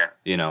 Yeah.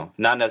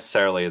 Not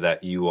necessarily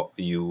that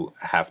you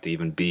have to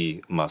even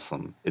be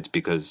Muslim. It's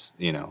because,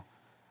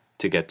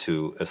 to get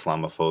to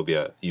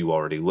Islamophobia, you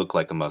already look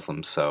like a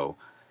Muslim, so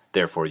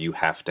therefore you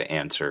have to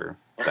answer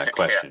that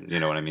question. Yeah. You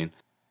know what I mean?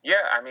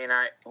 Yeah, I mean,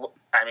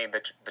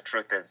 the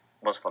truth is,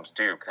 Muslims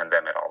do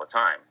condemn it all the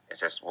time.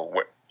 It's just, well,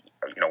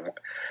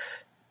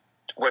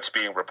 what's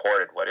being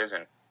reported, what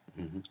isn't.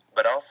 Mm-hmm.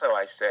 But also,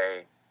 I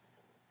say,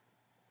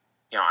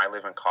 I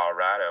live in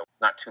Colorado.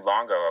 Not too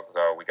long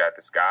ago, we got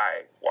this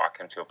guy walk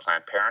into a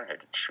Planned Parenthood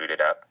and shoot it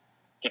up.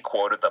 He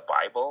quoted the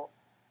Bible.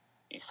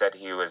 He said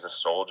he was a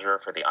soldier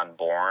for the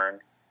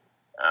unborn.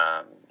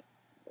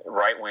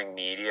 Right-wing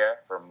media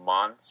for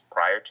months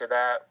prior to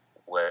that,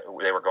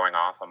 they were going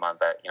off on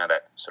that,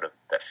 that sort of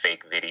that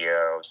fake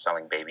video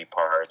selling baby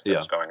parts that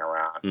was going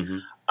around. Mm-hmm.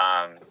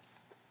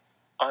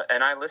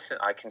 And I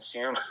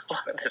consume a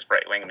lot of this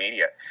right-wing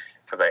media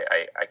because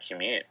I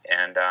commute,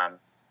 and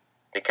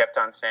they kept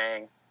on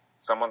saying,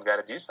 someone's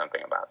got to do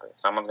something about this.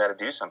 Someone's got to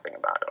do something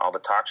about it. All the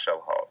talk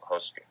show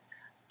hosts,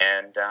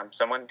 and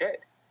someone did.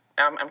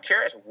 Now, I'm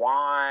curious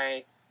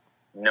why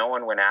no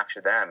one went after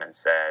them and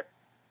said,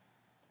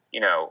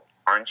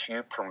 aren't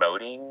you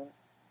promoting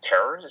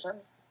terrorism?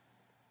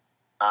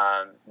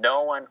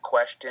 No one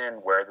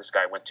questioned where this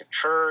guy went to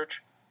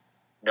church.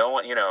 No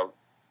one,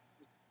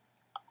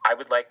 I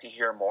would like to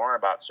hear more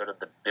about sort of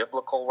the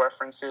biblical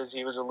references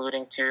he was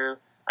alluding to.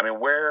 I mean,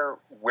 where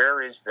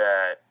is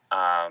that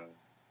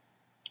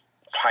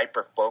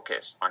hyper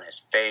focus on his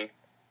faith,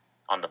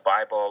 on the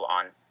Bible,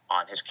 on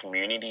his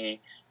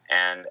community,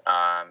 and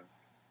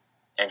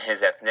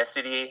his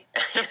ethnicity?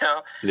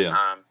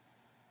 Yeah.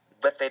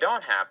 But they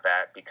don't have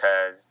that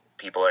because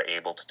people are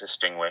able to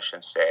distinguish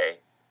and say,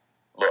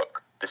 look,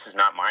 this is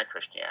not my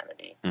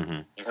Christianity.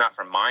 Mm-hmm. He's not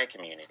from my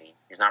community.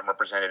 He's not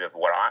representative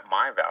of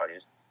my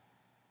values.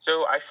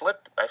 So I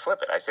flip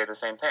it. I say the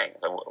same thing.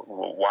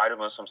 Why do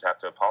Muslims have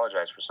to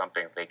apologize for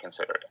something they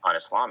consider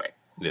un-Islamic?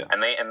 Yeah.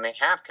 And they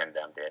have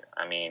condemned it.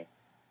 I mean,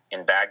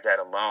 in Baghdad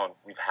alone,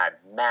 we've had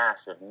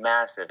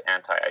massive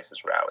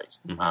anti-ISIS rallies.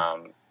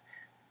 Mm-hmm.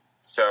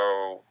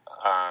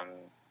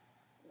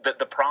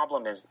 The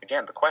problem is,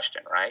 again, the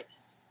question, right?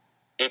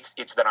 It's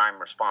that I'm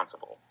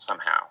responsible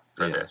somehow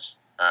for this,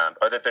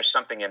 or that there's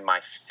something in my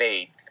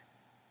faith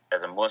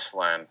as a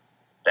Muslim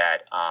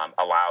that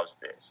allows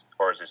this,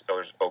 or is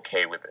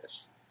okay with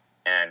this,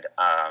 and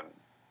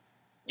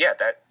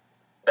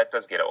that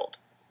does get old.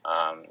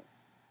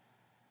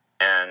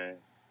 And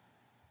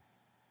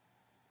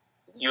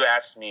you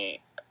asked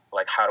me,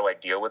 like, how do I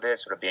deal with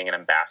this, sort of being an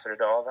ambassador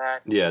to all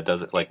that? Yeah,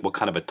 does it, like, what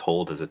kind of a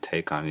toll does it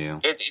take on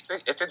you? It's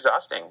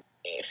exhausting.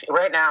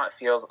 Right now, it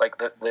feels like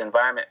the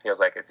environment feels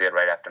like it did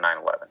right after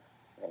 9/11.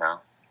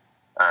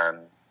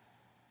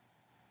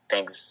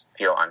 Things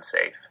feel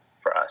unsafe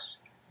for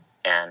us,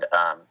 and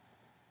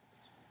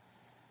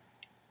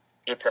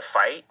it's a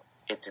fight.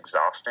 It's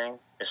exhausting.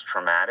 It's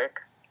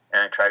traumatic,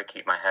 and I try to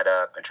keep my head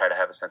up and try to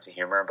have a sense of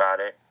humor about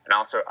it. And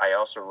I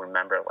also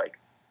remember, like,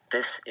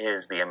 this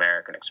is the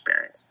American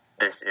experience.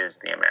 This is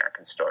the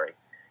American story.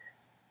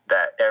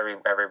 That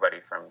everybody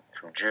from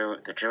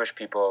the Jewish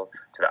people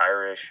to the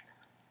Irish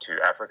to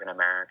African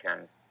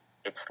Americans,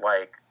 it's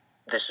like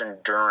this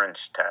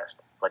endurance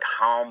test. Like,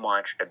 how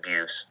much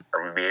abuse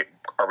are we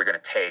going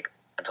to take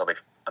until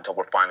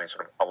we're finally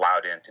sort of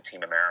allowed into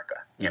Team America?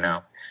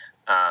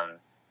 Mm-hmm.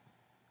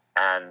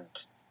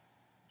 And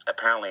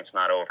apparently it's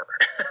not over.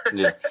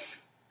 Yeah.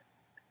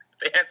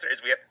 The answer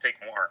is we have to take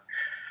more.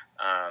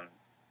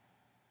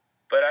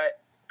 But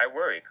I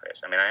worry,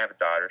 Chris. I mean, I have a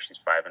daughter. She's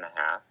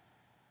 5.5.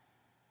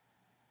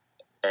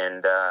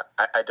 And I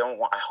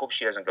hope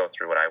she doesn't go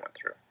through what I went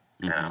through.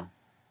 Mm-hmm.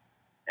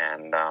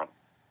 And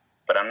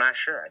but I'm not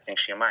sure. I think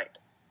she might.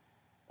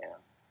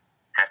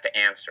 Have to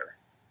answer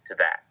to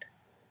that.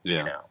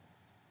 Yeah.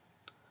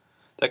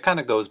 That kind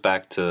of goes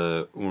back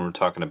to when we're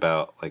talking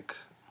about, like,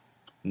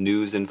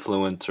 news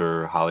influence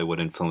or Hollywood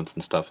influence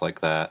and stuff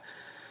like that.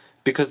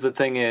 Because the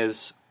thing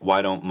is,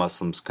 why don't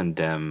Muslims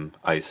condemn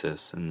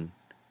ISIS? And,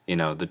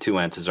 the two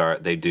answers are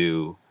they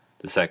do.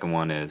 The second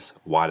one is,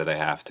 why do they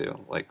have to?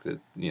 Like, and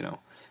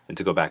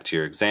to go back to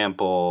your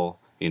example,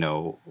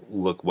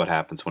 look what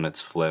happens when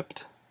it's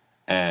flipped.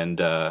 And,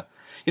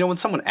 when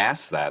someone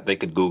asks that, they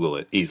could Google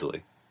it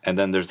easily. And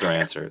then there's their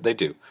answer. They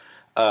do.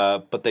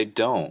 But they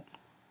don't.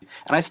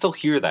 And I still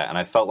hear that, and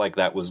I felt like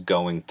that was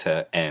going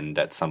to end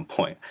at some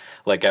point.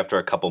 Like, after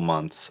a couple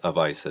months of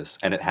ISIS,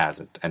 and it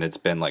hasn't. And it's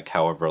been, like,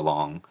 however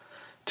long.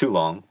 Too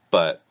long.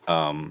 But,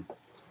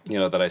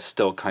 that I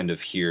still kind of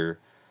hear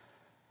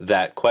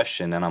that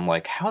question, and I'm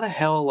like, how the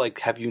hell, like,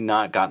 have you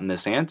not gotten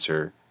this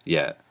answer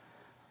yet?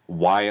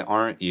 Why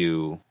aren't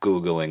you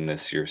Googling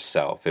this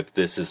yourself if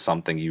this is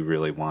something you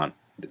really want?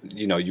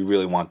 You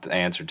really want the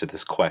answer to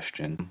this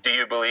question. Do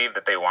you believe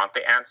that they want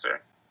the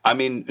answer? I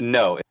mean,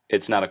 no,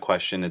 it's not a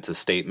question; it's a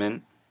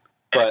statement.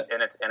 But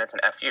it's an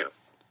FU.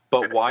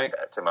 But why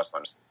to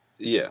Muslims?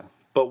 Yeah,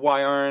 but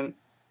why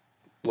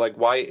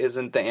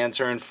isn't the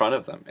answer in front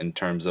of them in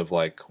terms of,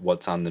 like,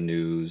 what's on the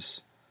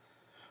news,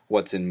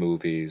 what's in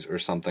movies, or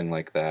something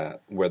like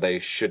that, where they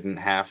shouldn't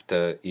have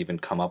to even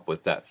come up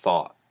with that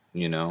thought?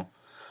 I'm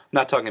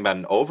not talking about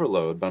an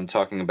overload, but I'm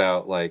talking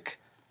about, like,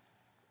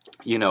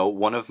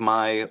 one of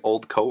my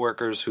old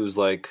coworkers who's,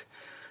 like,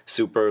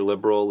 super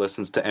liberal,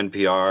 listens to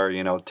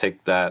NPR,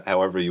 take that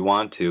however you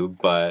want to,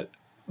 but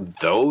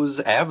those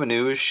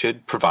avenues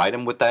should provide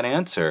him with that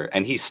answer.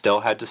 And he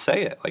still had to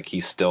say it. Like, he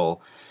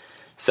still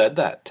said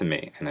that to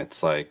me. And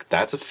it's like,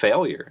 that's a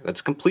failure.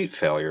 That's a complete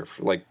failure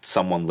for, like,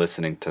 someone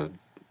listening to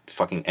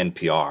fucking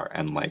NPR.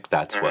 And, like,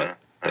 that's what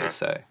they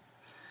say.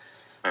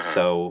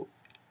 So,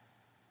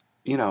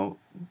 you know,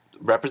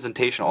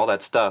 representation, all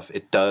that stuff,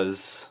 it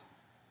does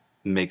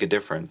make a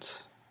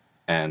difference.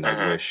 And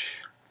I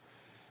wish,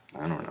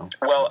 I don't know.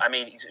 Well, I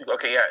mean,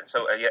 okay, yeah.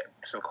 So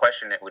the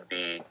question it would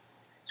be,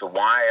 so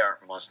why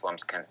aren't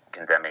Muslims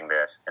condemning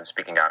this and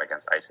speaking out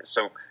against ISIS?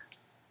 So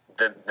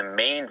the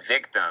main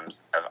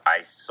victims of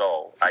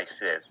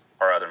ISIS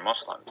are other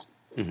Muslims.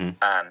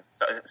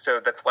 So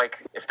that's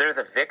like, if they're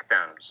the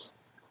victims,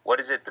 what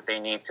is it that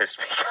they need to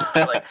speak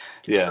out? Like,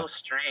 it's so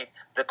strange.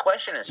 The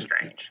question is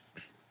strange,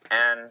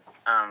 and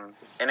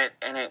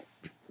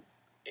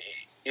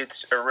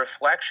it's a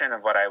reflection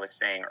of what I was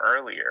saying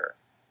earlier.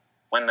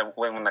 When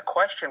the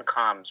question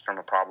comes from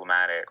a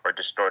problematic or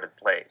distorted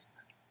place,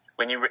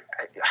 when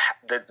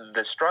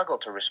the struggle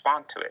to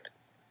respond to it,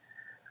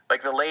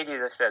 like the lady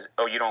that says,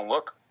 "Oh, you don't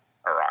look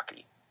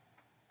Iraqi."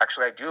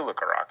 Actually, I do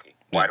look Iraqi.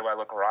 Why do I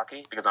look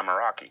Iraqi? Because I'm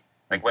Iraqi.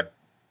 Like, what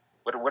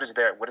is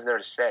there? What is there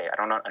to say? I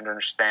don't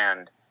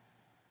understand.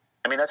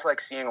 I mean, that's like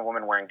seeing a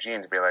woman wearing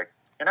jeans and be like,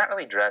 "You're not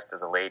really dressed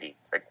as a lady."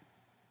 It's like,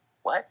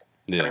 what?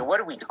 Yeah. I mean, what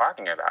are we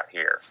talking about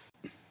here?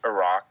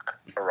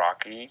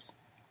 Iraqis,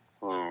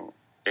 who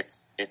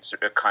it's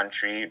a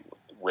country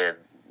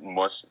with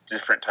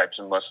different types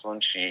of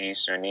Muslims, Shi'i,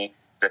 Sunni.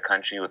 It's a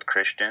country with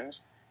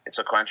Christians. It's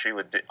a country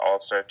with all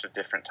sorts of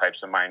different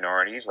types of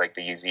minorities, like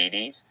the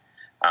Yazidis,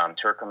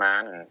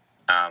 Turkoman,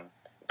 and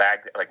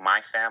like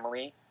my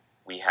family.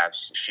 We have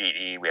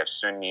Shi'i, we have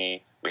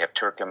Sunni, we have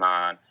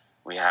Turkoman,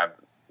 we have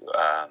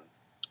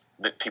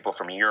people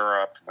from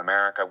Europe, from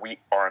America. We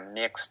are a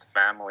mixed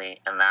family,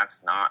 and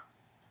that's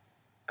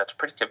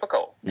pretty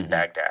typical in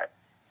Baghdad.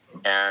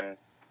 And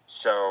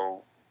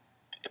so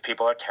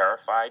people are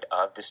terrified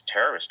of this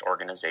terrorist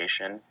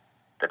organization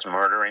that's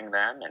murdering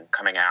them and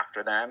coming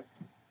after them.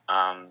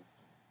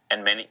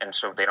 And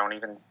so they don't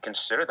even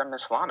consider them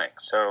Islamic.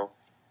 So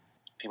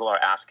people are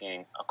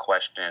asking a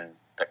question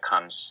that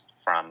comes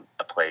from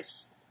a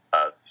place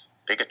of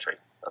bigotry.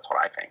 That's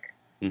what I think.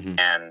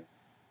 And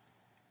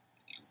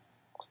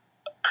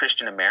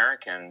Christian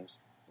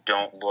Americans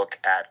don't look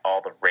at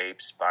all the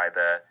rapes by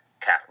the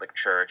Catholic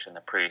Church and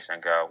the priests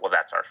and go, well,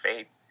 that's our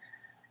faith.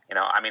 You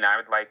know, I mean, I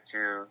would like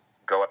to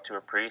go up to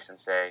a priest and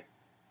say,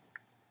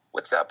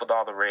 what's up with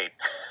all the rape?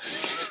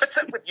 What's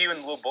up with you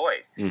and little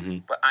boys?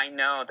 But I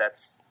know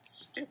that's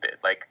stupid.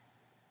 Like,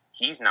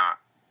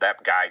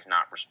 that guy's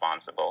not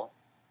responsible.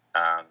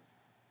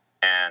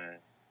 And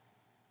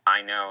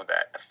I know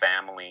that a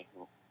family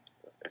who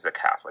is a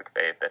Catholic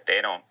faith, that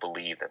they don't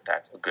believe that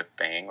that's a good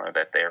thing or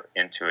that they're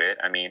into it.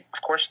 I mean,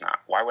 of course not.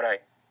 Why would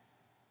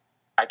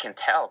I can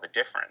tell the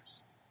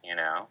difference, you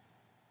know?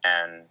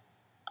 And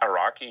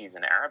Iraqis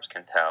and Arabs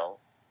can tell,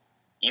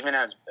 even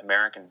as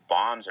American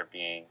bombs are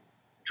being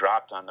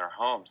dropped on their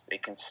homes, they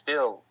can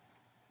still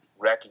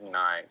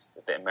recognize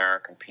that the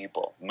American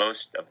people,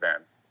 most of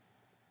them,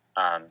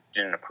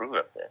 didn't approve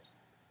of this.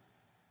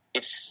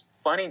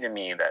 It's funny to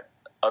me that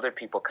other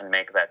people can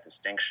make that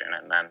distinction,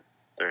 and then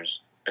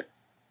there's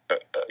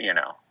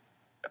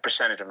a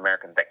percentage of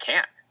Americans that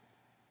can't.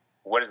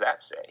 What does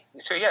that say?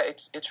 So yeah,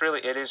 it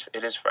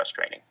is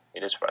frustrating.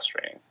 It is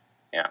frustrating.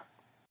 Yeah.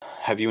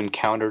 Have you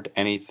encountered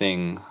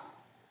anything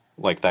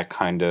like that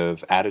kind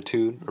of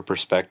attitude or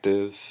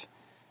perspective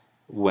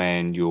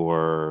when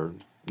you're,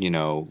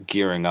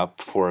 gearing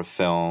up for a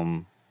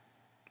film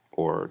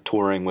or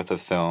touring with a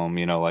film,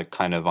 like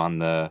kind of on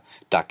the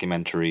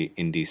documentary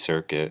indie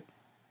circuit?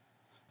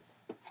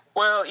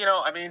 Well,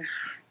 I mean,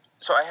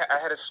 so I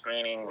had a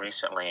screening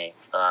recently.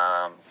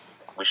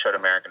 We showed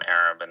American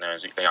Arab, and there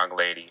was a young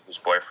lady whose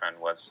boyfriend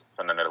was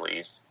from the Middle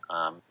East.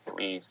 I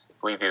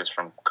believe he was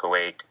from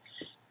Kuwait,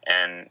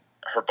 and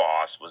her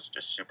boss was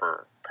just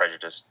super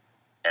prejudiced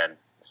and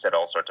said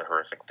all sorts of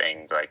horrific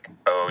things, like,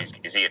 "Oh,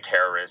 is he a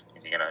terrorist?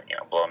 Is he gonna,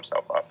 blow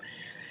himself up?"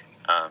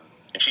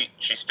 And she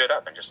stood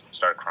up and just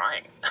started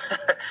crying,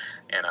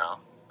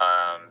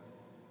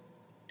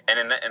 And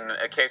in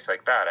a case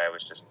like that, I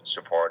was just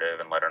supportive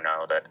and let her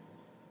know that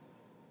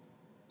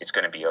it's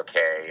going to be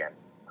okay, and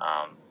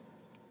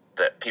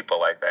that people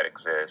like that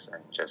exist,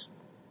 and just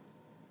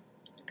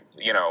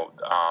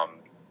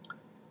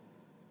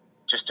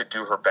just to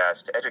do her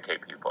best to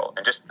educate people,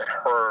 and just that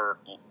her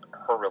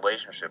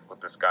relationship with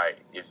this guy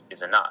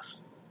is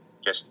enough.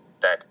 Just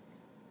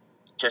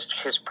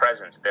his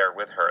presence there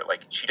with her,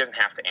 like, she doesn't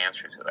have to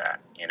answer to that,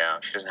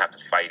 she doesn't have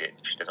to fight it.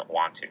 She doesn't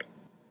want to.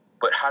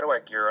 But how do I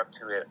gear up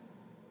to it?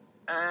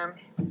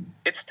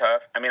 It's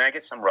tough. I mean, I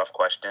get some rough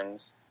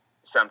questions.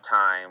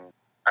 Sometimes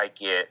I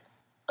get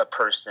a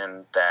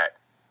person that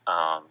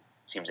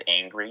seems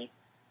angry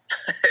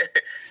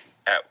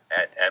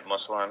at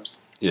Muslims,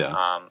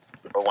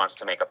 or wants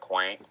to make a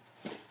point.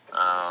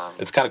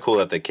 It's kind of cool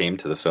that they came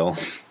to the film.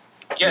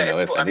 Yeah, it's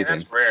cool. I mean,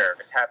 that's rare.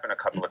 It's happened a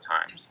couple of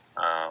times.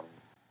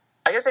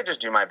 I guess I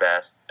just do my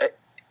best.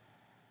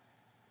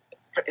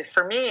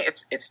 for me,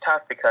 it's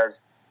tough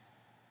because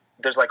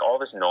there's like all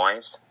this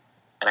noise,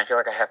 and I feel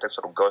like I have to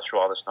sort of go through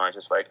all this noise.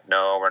 It's like,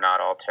 no, we're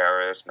not all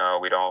terrorists. No,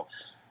 we don't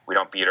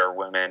beat our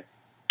women.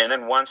 And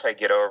then once I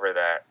get over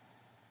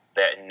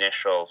that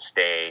initial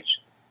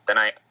stage, then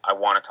I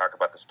want to talk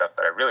about the stuff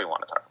that I really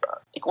want to talk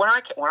about.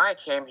 Like when I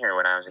came here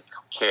when I was a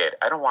kid,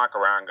 I don't walk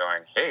around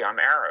going, hey, I'm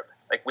Arab.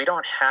 Like, we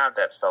don't have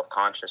that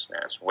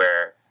self-consciousness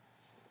where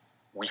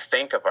we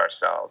think of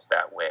ourselves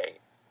that way.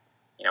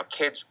 You know,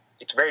 kids,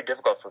 it's very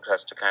difficult for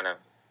us to kind of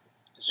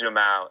zoom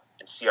out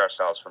and see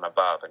ourselves from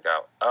above and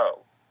go, oh,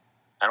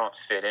 I don't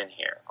fit in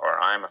here,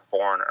 or I'm a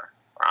foreigner,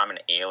 or I'm an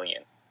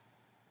alien.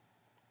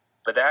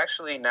 But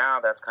actually now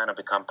that's kind of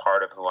become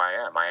part of who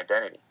I am, my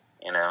identity,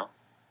 you know?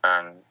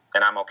 And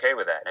I'm okay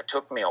with that. And it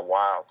took me a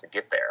while to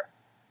get there.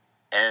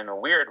 And in a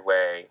weird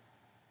way,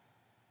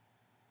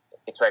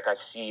 it's like I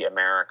see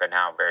America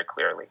now very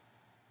clearly,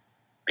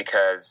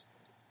 because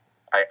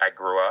I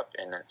grew up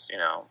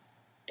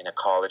in a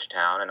college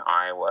town in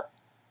Iowa,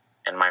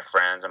 and my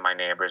friends and my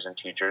neighbors and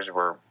teachers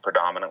were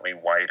predominantly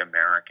white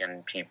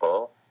American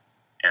people,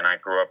 and I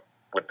grew up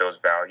with those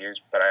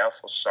values. But I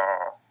also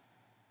saw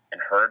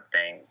and heard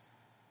things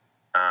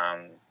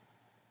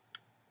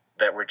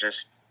that were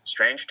just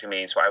strange to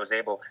me. So I was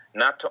able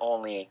not to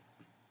only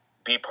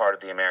be part of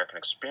the American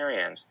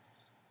experience,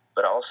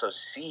 but also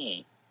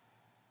see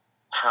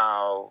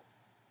how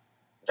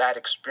that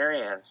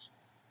experience,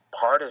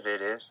 part of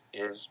it is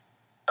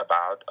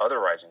about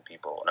otherizing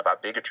people and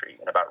about bigotry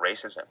and about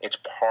racism. It's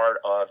part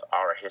of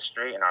our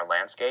history and our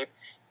landscape,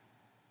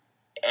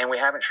 and we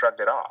haven't shrugged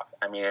it off.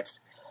 I mean,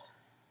 it's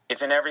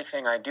in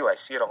everything I do. I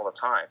see it all the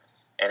time,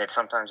 and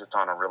sometimes it's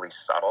on a really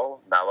subtle,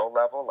 mellow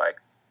level, like,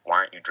 why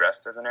aren't you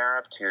dressed as an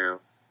Arab,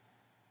 to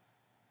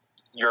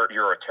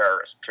you're a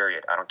terrorist,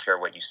 period. I don't care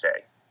what you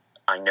say.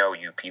 I know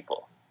you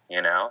people,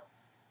 you know?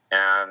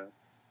 And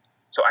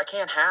so I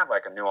can't have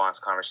like a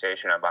nuanced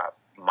conversation about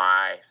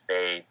my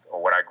faith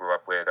or what I grew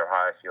up with or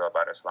how I feel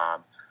about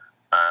Islam,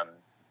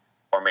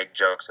 or make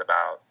jokes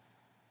about,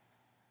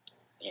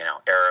 you know,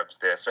 Arabs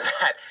this or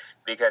that,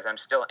 because I'm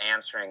still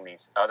answering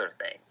these other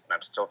things and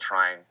I'm still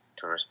trying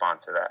to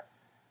respond to that.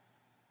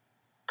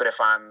 But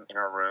if I'm in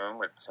a room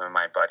with some of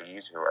my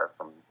buddies who are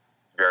from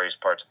various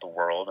parts of the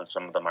world, and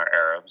some of them are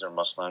Arabs or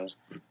Muslims,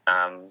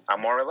 I'm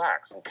more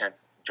relaxed and can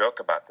joke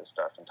about this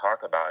stuff and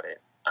talk about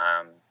it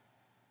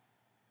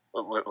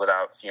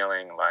without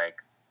feeling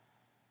like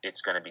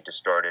it's going to be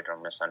distorted or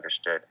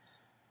misunderstood.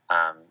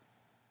 And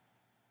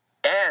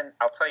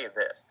I'll tell you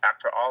this,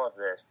 after all of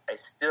this, I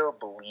still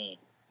believe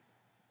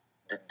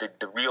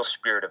the real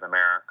spirit of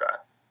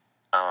America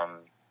are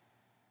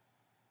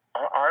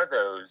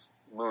those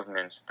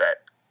movements that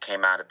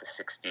came out of the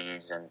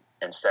 60s and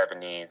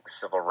 70s, the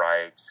civil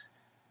rights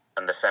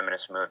and the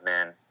feminist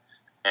movement,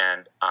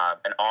 and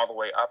all the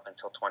way up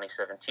until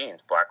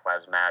 2017, Black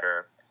Lives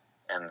Matter,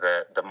 and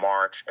the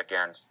march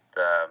against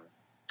the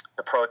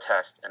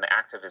protest and the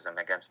activism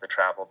against the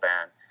travel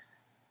ban.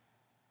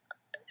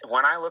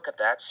 When I look at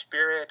that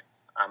spirit,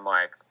 I'm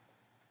like,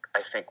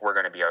 I think we're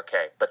going to be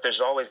okay. But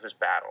there's always this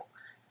battle.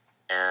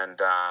 And,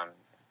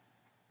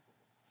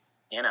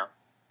 you know,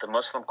 the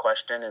Muslim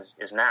question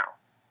is now.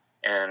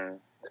 And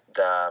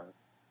I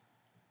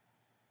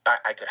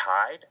could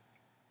hide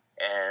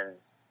and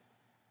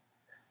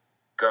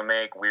go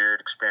make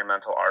weird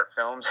experimental art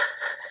films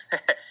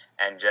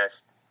and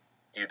just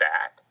do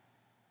that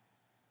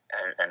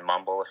and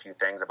mumble a few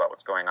things about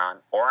what's going on.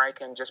 Or I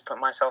can just put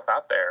myself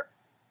out there,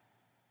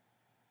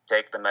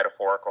 take the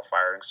metaphorical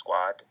firing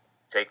squad,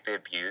 take the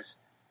abuse,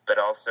 but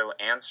also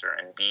answer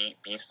and be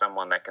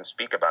someone that can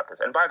speak about this.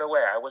 And by the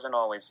way, I wasn't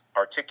always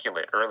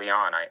articulate early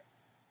on. I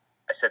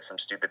said some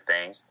stupid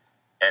things,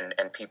 and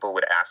people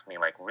would ask me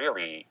like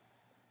really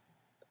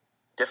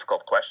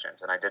difficult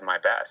questions, and I did my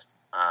best.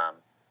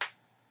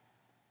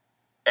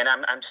 And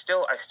I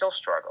still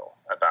struggle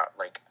about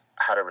like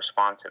how to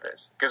respond to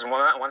this, because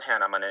on one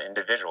hand I'm an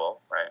individual,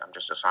 right? I'm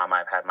just Usama.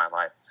 I've had my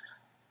life,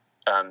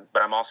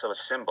 but I'm also a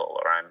symbol,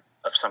 or I'm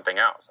of something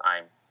else.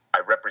 I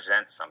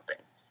represent something,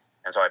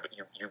 and so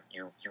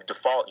you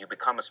default, you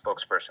become a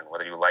spokesperson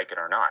whether you like it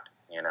or not.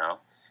 You know,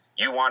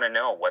 you want to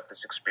know what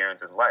this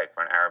experience is like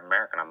for an Arab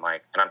American. I'm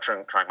like, and I'm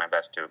trying my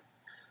best to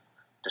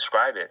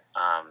describe it.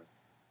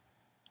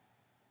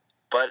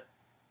 But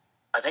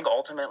I think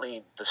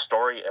ultimately the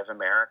story of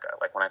America,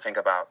 like when I think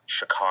about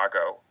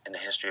Chicago and the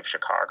history of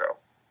Chicago,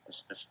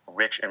 this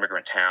rich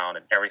immigrant town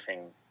and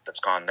everything that's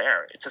gone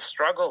there, it's a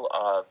struggle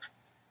of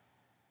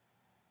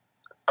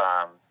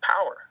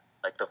power,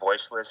 like the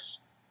voiceless,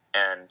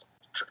 and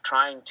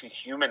trying to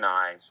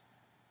humanize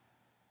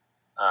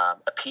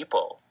a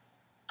people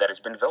that has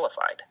been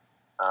vilified.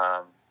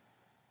 And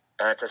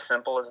it's as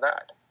simple as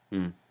that.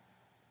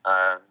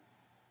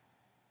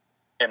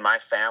 In my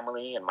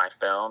family, in my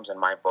films, and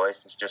my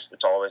voice,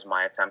 it's always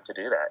my attempt to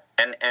do that.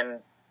 And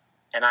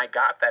I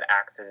got that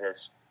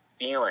activist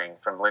feeling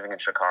from living in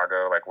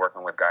Chicago, like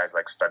working with guys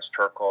like Studs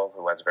Terkel,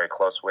 who I was very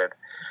close with,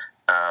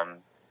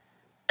 and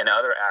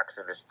other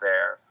activists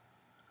there,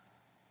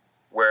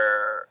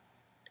 where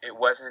it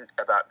wasn't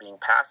about being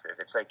passive.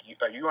 It's like,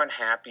 are you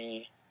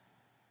unhappy?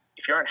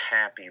 If you're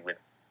unhappy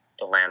with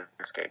the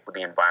landscape, with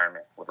the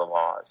environment, with the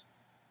laws,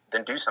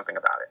 then do something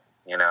about it,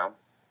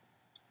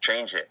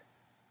 change it.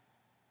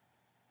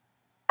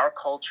 Our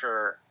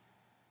culture,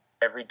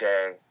 every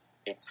day,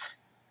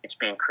 it's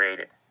being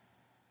created.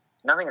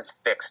 Nothing is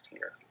fixed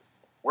here.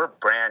 We're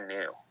brand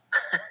new.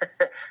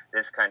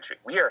 This country.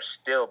 We are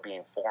still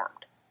being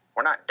formed.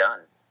 We're not done.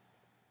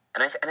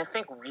 And I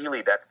think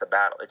really that's the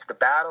battle. It's the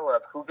battle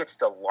of who gets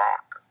to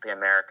lock the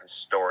American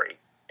story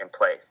in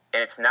place.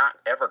 And it's not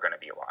ever going to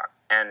be locked.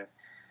 And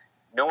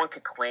no one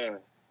could claim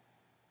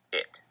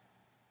it.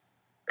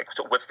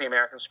 So what's the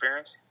American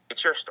experience?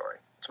 It's your story.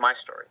 It's my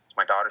story. It's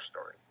my daughter's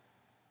story.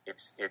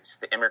 It's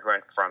the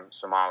immigrant from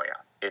Somalia.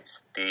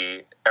 It's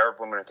the Arab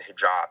woman with the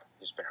hijab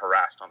who's been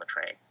harassed on the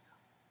train.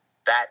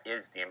 That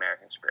is the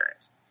American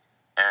experience.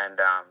 And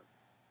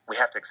we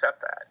have to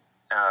accept that.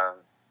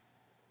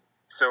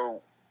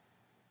 So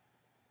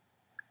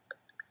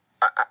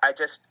I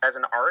just, as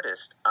an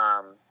artist,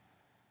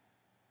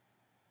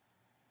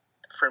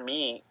 for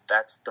me,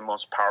 that's the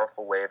most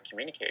powerful way of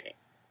communicating,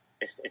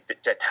 is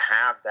to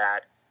have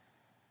that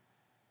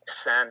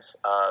sense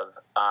of,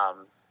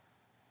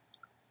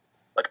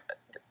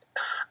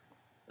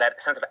 that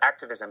sense of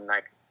activism,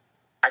 like,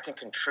 I can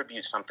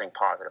contribute something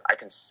positive. I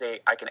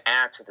can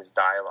add to this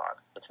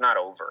dialogue. It's not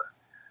over.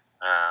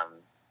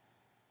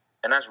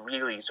 And that's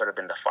really sort of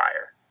been the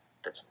fire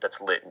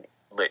that's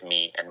lit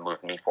me and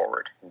moved me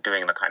forward in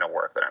doing the kind of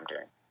work that I'm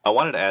doing. I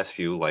wanted to ask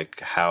you, like,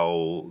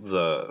 how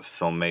the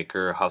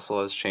filmmaker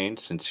hustle has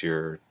changed since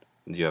you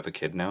have a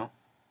kid now.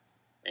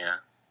 Yeah.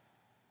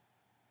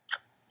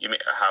 You mean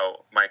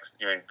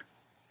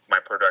my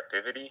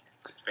productivity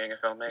as being a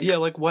filmmaker? Yeah,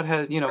 like what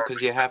has,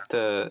 because you have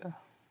to,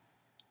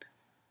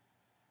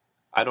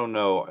 I don't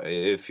know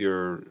if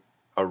you're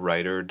a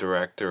writer,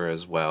 director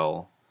as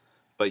well,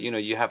 but,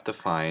 you have to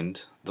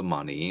find the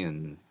money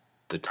and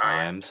the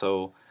time,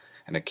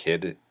 and a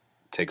kid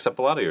takes up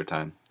a lot of your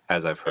time,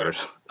 as I've heard.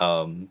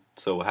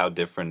 So how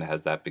different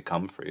has that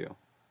become for you?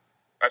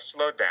 I've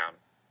slowed down.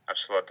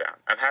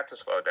 I've had to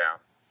slow down.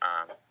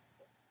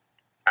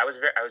 I was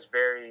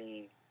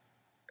very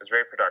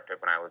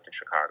productive when I lived in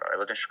Chicago. I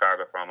lived in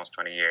Chicago for almost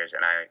 20 years,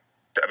 and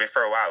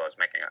for a while I was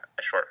making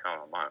a short film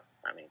a month.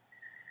 I mean,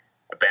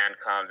 a band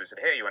comes and said,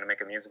 "Hey, you want to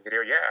make a music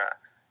video?"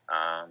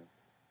 Yeah.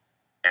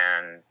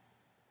 And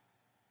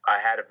I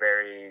had a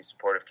very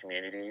supportive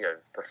community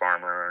of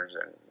performers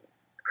and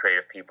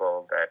creative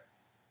people that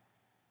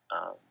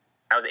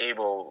I was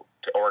able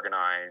to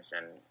organize,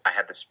 and I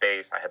had the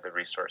space, I had the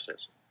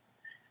resources.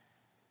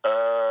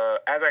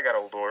 As I got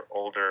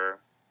older,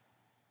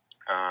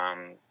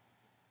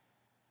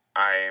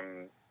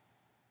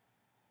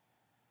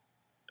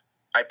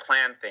 I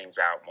plan things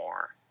out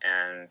more,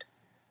 and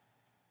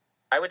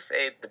I would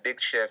say the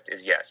big shift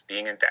is, yes,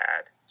 being a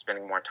dad,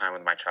 spending more time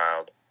with my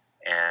child,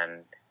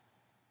 and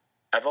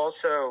I've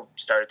also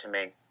started to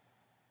make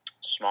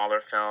smaller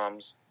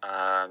films.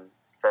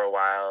 For a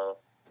while,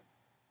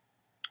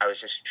 I was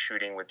just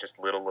shooting with just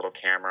little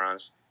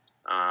cameras,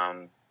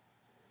 and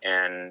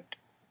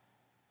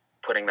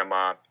putting them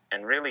up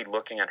and really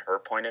looking at her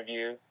point of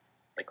view,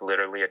 like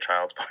literally a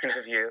child's point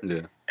of view,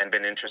 yeah. And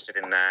been interested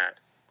in that.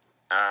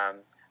 I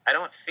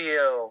don't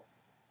feel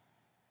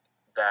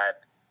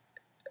that.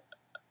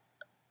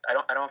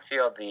 I don't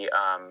feel the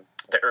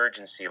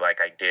urgency like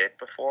I did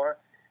before.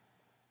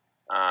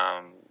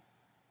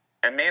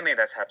 And mainly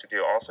that's have to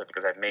do also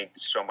because I've made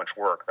so much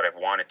work that I've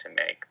wanted to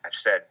make.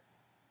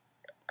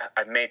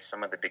 I've made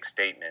some of the big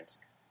statements.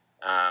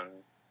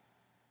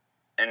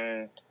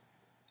 And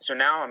so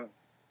now I'm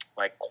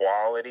like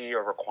quality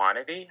over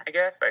quantity, I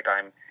guess. Like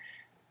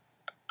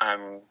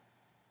I'm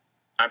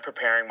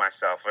preparing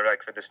myself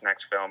for this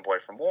next film, Boy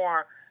from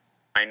War.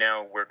 I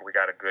know we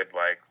got a good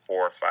 4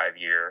 or 5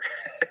 year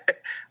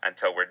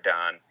until we're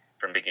done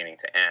from beginning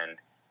to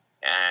end.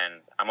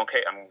 And I'm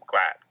okay. I'm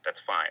glad. That's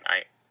fine.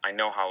 I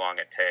know how long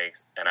it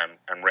takes, and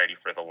I'm ready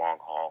for the long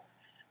haul.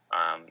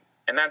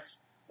 And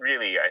that's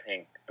really, I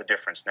think, the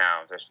difference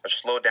now. I've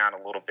slowed down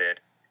a little bit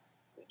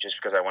just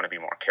because I want to be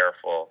more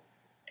careful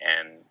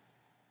and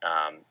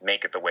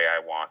make it the way I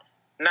want.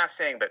 I'm not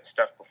saying that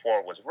stuff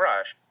before was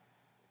rushed,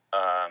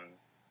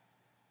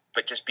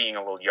 but just being a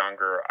little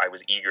younger, I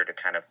was eager to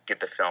kind of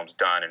get the films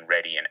done and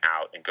ready and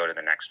out and go to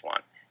the next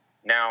one.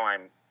 Now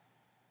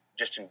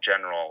just in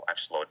general, I've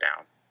slowed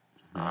down.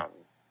 Mm-hmm.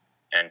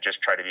 And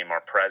just try to be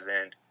more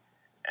present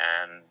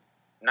and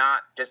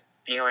not just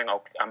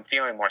I'm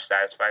feeling more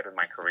satisfied with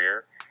my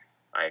career.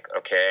 Like,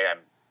 okay,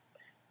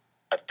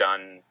 I've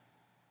gotten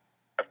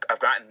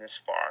this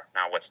far.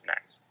 Now what's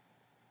next?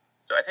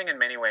 So I think in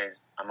many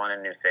ways I'm on a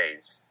new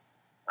phase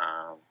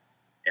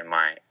in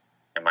my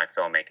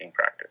filmmaking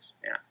practice.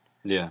 Yeah.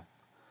 Yeah.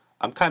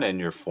 I'm kind of in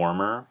your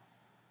former.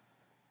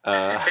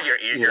 You're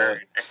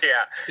eager.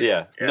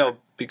 Yeah. No,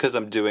 because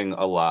I'm doing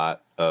a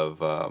lot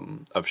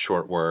of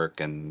short work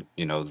and,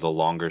 the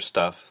longer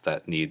stuff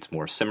that needs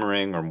more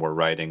simmering or more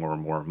writing or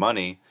more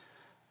money.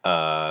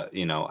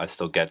 I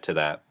still get to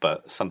that,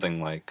 but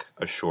something like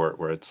a short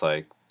where it's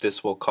like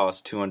this will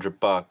cost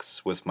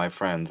 $200 with my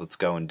friends. Let's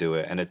go and do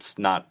it. And it's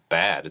not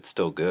bad. It's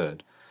still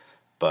good.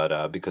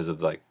 But because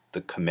of like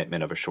the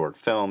commitment of a short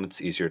film,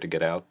 it's easier to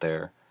get out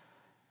there.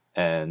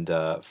 And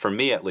for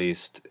me, at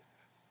least,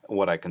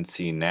 what I can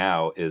see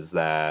now is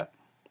that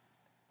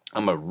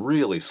I'm a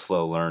really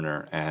slow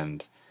learner,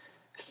 and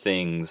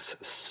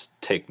things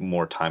take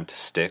more time to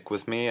stick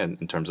with me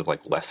in terms of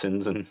like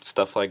lessons and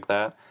stuff like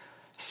that.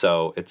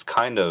 So it's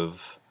kind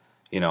of,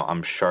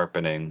 I'm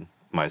sharpening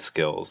my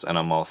skills, and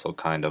I'm also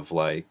kind of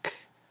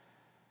like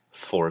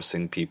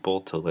forcing people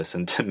to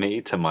listen to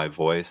me, to my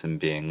voice, and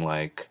being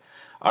like,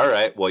 all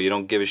right, well, you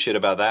don't give a shit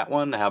about that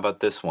one. How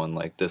about this one?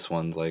 Like, this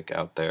one's like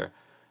out there.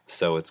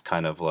 So it's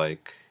kind of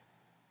like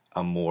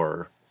a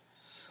more,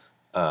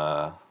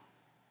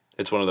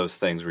 it's one of those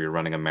things where you're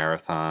running a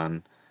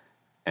marathon,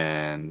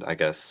 and I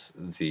guess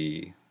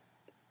the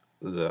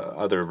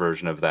other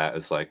version of that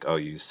is like, oh,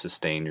 you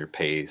sustain your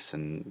pace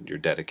and you're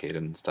dedicated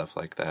and stuff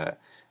like that.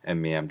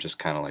 And me, I'm just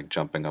kind of like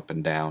jumping up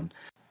and down.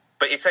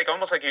 But it's like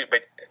almost like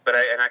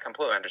I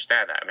completely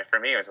understand that. I mean, for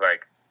me, it was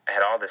like I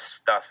had all this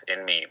stuff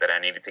in me that I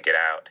needed to get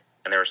out,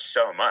 and there was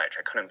so much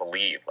I couldn't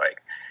believe.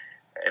 Like,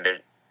 and there,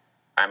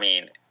 I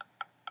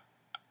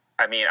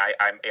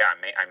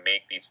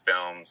make these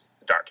films,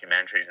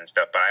 documentaries and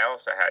stuff, but I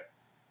also had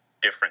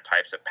different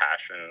types of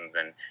passions,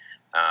 and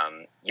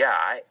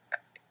I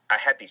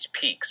had these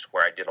peaks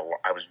where I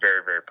was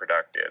very, very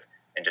productive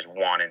and just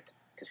wanted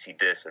to see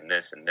this and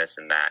this and this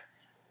and that.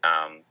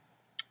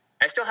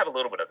 I still have a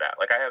little bit of that.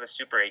 Like, I have a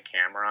Super 8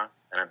 camera,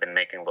 and I've been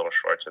making little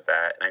shorts with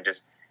that. And I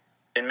just,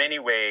 in many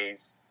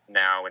ways,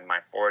 now in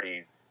my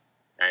 40s,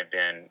 I've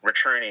been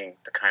returning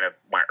to kind of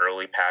my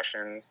early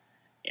passions,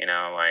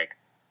 like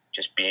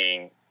just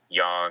being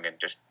young and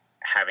just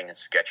having a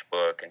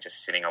sketchbook and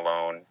just sitting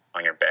alone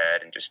on your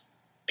bed and just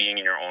being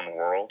in your own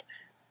world.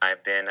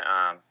 I've been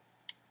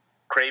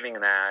craving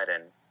that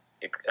and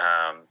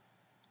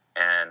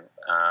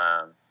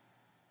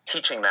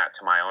teaching that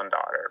to my own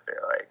daughter.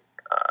 Like,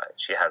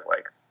 she has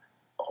like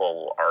a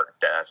whole art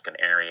desk and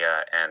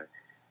area, and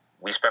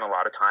we spend a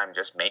lot of time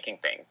just making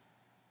things,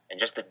 and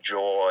just the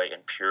joy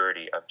and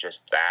purity of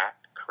just that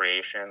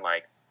creation.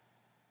 Like,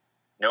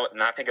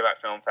 not think about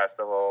film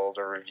festivals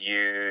or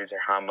reviews or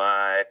how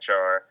much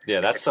or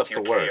that stuff's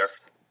the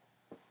worst.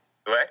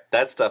 What?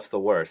 That stuff's the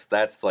worst.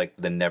 That's like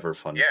the never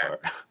fun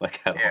part. Like,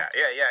 yeah.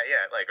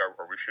 Like,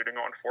 are we shooting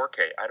on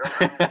 4K? I don't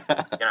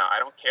know. I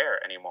don't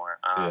care anymore.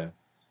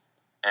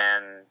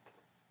 And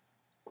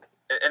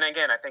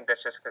again, I think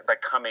that's just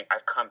like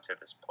I've come to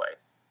this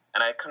place,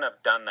 and I couldn't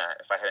have done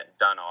that if I hadn't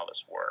done all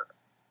this work,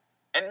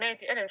 and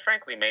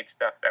frankly made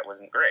stuff that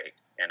wasn't great,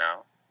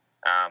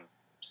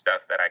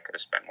 stuff that I could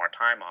have spent more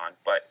time on.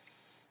 But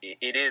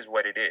it is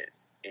what it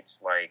is.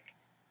 It's like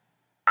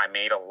I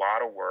made a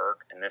lot of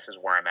work, and this is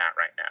where I'm at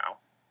right now,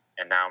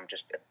 and now I'm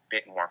just a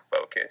bit more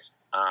focused.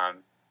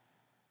 And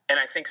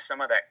I think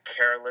some of that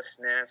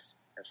carelessness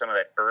and some of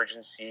that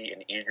urgency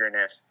and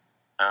eagerness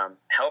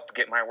helped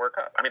get my work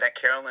up. I mean, that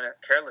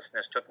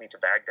carelessness took me to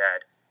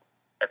Baghdad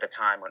at the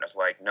time when it was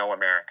like, no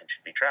American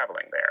should be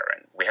traveling there,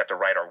 and we had to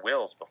write our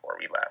wills before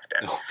we left,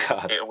 and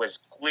it was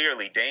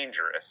clearly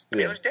dangerous. I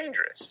mean, it was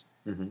dangerous.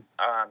 Mm-hmm.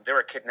 There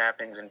were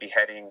kidnappings and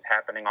beheadings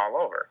happening all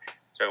over.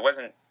 So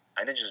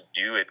I didn't just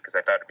do it because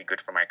I thought it'd be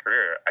good for my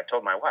career. I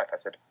told my wife, I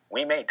said,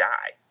 we may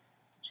die.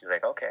 She's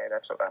like, okay,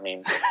 let's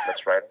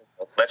write,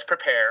 let's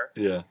prepare.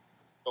 Yeah.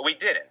 But we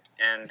didn't.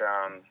 And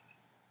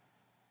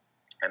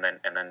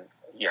then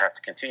you have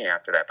to continue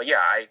after that. But yeah,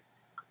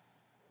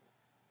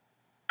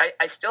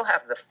 I still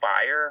have the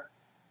fire.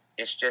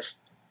 It's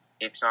just,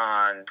 it's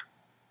on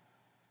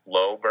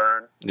low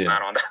burn. It's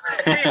not on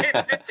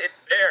it's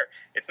there.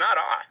 It's not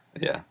off.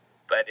 Yeah.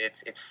 But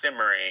it's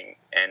simmering,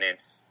 and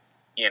it's,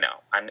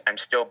 I'm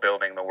still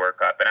building the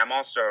work up. And I'm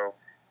also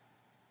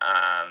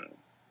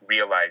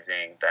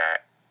realizing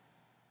that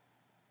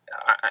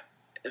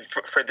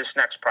for this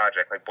next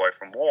project, like Boy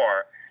from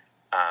War,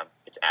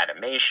 it's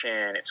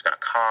animation, it's going to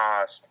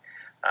cost.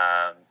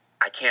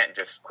 I can't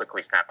just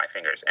quickly snap my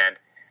fingers. And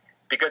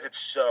because it's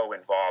so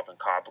involved and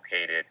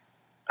complicated,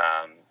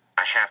 I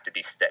have to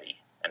be steady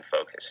and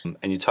focused.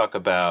 And you talk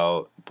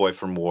about Boy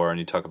from War, and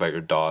you talk about your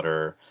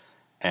daughter,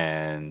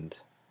 and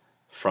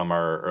from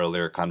our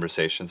earlier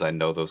conversations, I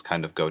know those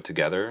kind of go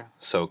together.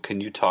 So can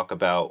you talk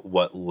about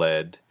what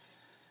led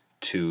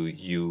to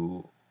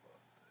you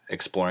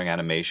exploring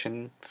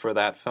animation for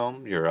that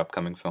film, your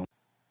upcoming film?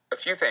 A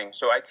few things.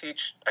 So I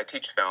teach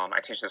film.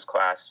 I teach this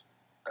class,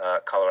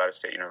 Colorado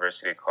State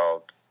University,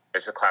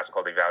 it's a class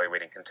called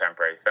Evaluating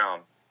Contemporary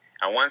Film.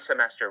 And one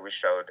semester we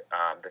showed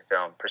the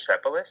film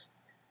Persepolis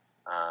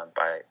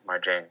by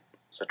Marjane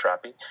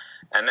Satrapi.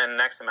 And then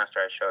next semester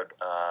I showed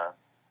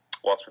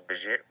Waltz with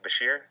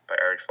Bashir by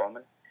Ari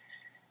Folman.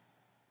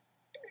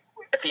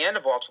 At the end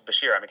of Waltz with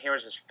Bashir, I mean, here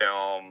was this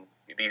film,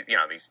 these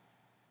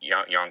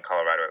young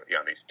Colorado,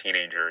 these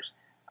teenagers,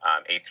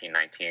 18,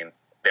 19,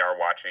 they are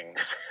watching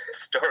this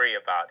story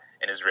about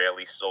an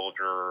Israeli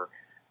soldier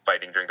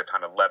fighting during the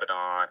time of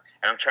Lebanon,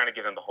 and I'm trying to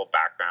give them the whole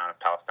background of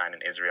Palestine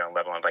and Israel and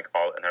Lebanon,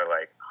 and they're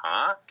like,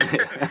 huh?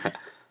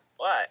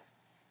 But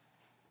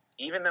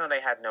even though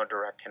they had no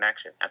direct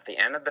connection, at the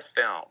end of the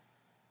film,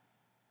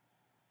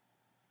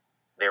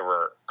 they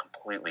were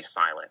completely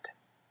silent,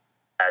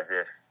 as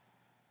if,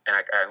 and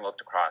I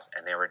looked across,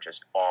 and they were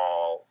just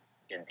all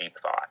in deep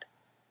thought.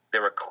 They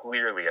were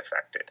clearly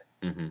affected.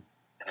 Mm-hmm.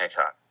 And I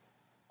thought,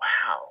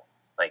 wow,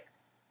 like,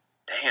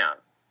 damn,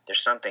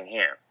 there's something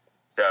here.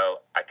 So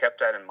I kept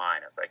that in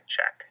mind. I was like,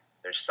 check.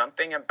 There's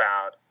something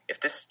about,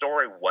 if this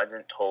story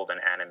wasn't told in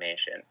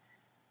animation,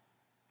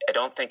 I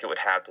don't think it would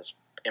have this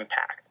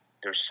impact.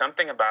 There's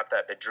something about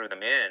that drew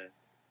them in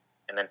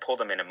and then pulled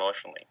them in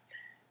emotionally.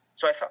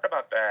 So I thought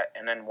about that,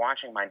 and then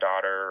watching my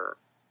daughter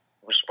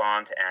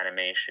respond to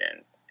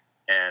animation,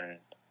 and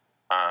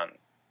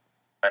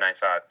I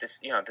thought,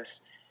 this,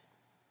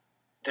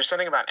 there's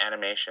something about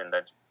animation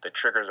that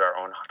triggers our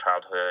own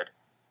childhood,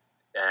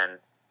 and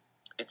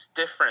it's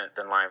different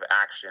than live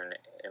action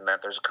in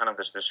that there's kind of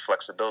this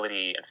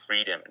flexibility and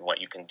freedom in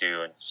what you can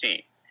do and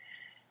see.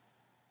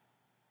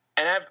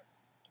 And I've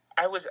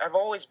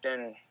always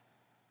been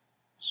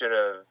sort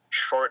of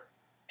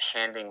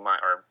shortening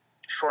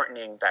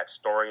that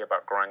story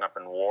about growing up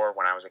in war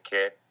when I was a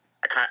kid.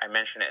 I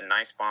mentioned it in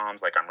Nice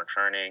Bombs, like I'm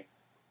returning.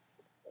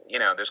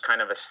 There's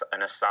kind of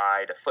an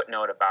aside, a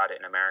footnote about it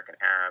in American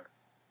Arab.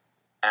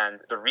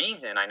 And the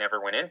reason I never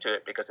went into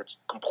it, because it's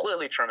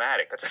completely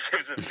traumatic. It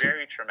was a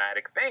very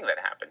traumatic thing that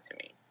happened to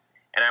me.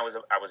 And I was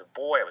a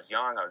boy, I was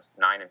young, I was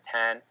 9 and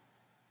 10.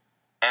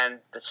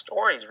 And the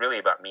story is really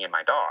about me and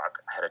my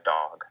dog. I had a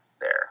dog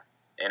there.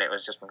 And it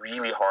was just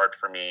really hard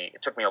for me.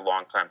 It took me a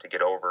long time to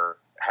get over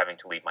having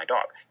to leave my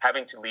dog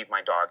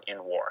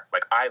in war.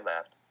 Like, I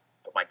left,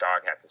 but my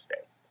dog had to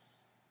stay.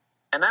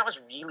 And that was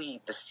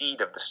really the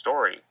seed of the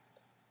story.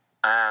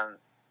 And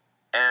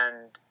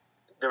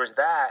there was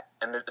that,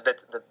 and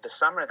the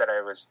summer that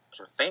I was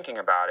sort of thinking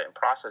about it and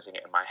processing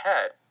it in my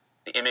head,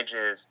 the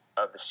images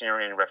of the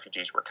Syrian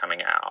refugees were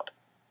coming out.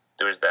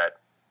 There was that,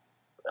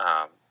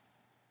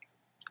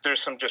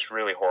 there's some just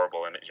really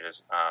horrible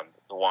images.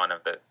 The one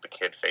of the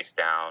kid face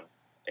down,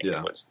 I think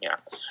it was, yeah.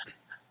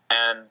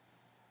 And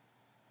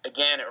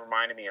again, it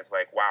reminded me, it's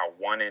like, wow,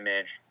 one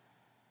image.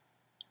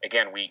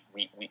 Again,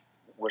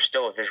 we're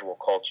still a visual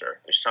culture.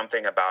 There's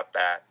something about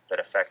that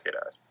affected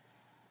us.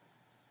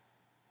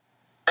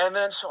 And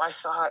then so I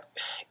thought,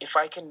 if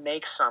I can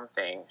make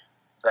something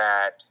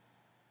that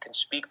can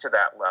speak to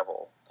that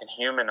level, can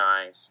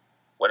humanize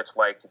what it's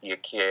like to be a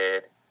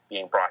kid,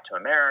 being brought to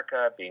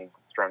America, being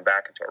thrown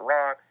back into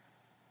Iraq,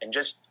 and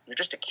you're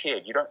just a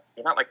kid. You're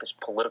not like this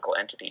political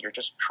entity. You're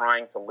just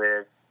trying to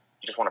live.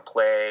 You just want to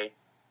play.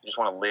 You just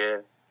want to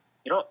live.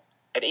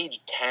 At age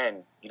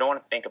 10, you don't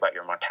want to think about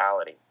your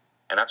mortality.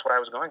 And that's what I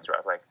was going through. I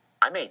was like,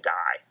 I may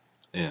die.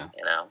 Yeah.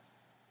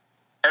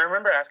 And I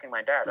remember asking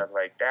my dad, I was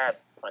like, Dad,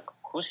 like,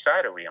 whose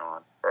side are we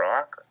on?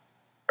 Iraq?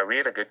 Are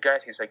we the good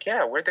guys? He's like,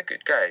 yeah, we're the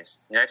good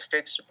guys. The United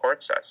States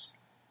supports us.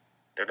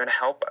 They're going to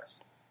help us.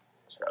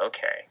 I said,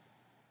 okay.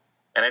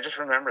 And I just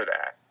remember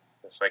that.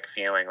 It's like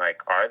feeling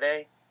like, are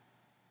they?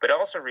 But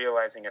also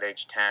realizing at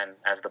age 10,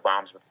 as the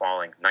bombs were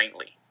falling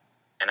nightly,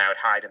 and I would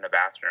hide in the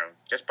bathroom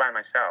just by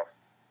myself,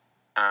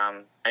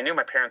 I knew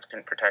my parents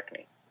couldn't protect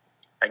me.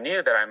 I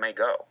knew that I may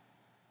go.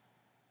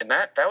 And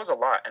that was a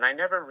lot. And I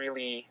never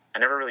really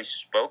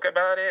spoke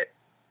about it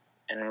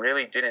and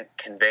really didn't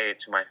convey it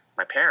to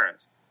my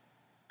parents.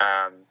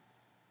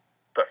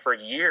 But for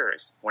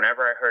years,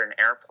 whenever I heard an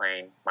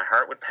airplane, my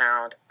heart would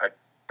pound, I'd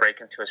break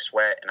into a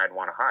sweat, and I'd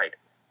want to hide.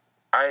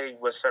 I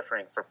was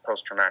suffering from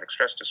post-traumatic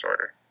stress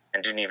disorder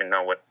and didn't even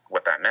know what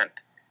that meant.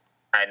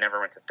 I never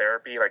went to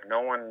therapy. Like,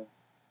 no one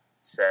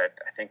said,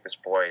 I think this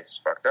boy is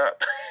fucked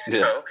up.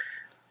 Yeah.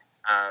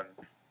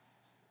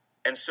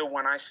 And so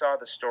when I saw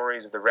the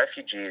stories of the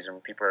refugees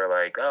and people are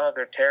like, oh,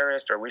 they're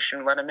terrorists, or we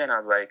shouldn't let them in, I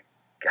was like,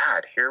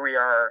 God, here we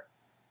are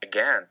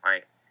again.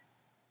 Like,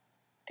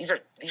 these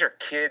are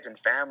kids and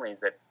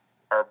families that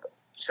are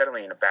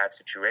suddenly in a bad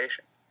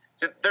situation.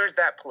 So there's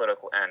that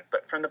political end.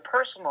 But from the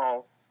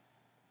personal,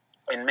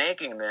 in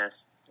making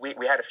this,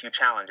 we had a few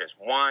challenges.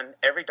 One,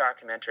 every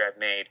documentary I've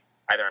made,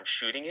 either I'm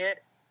shooting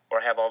it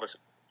or have all this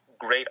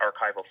great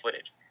archival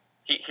footage.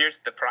 Here's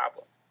the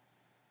problem.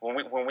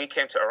 When we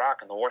came to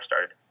Iraq and the war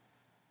started,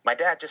 my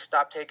dad just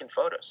stopped taking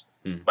photos.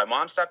 My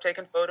mom stopped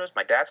taking photos.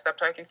 My dad stopped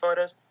taking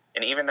photos.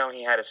 And even though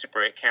he had a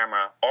Super 8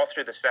 camera all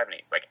through the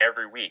 70s, like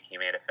every week he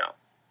made a film,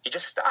 he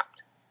just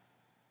stopped.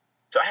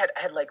 So I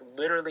had like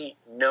literally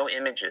no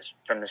images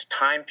from this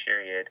time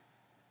period,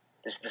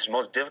 this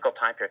most difficult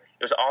time period.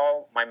 It was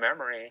all my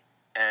memory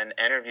and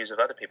interviews of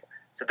other people.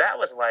 So that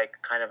was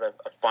like kind of a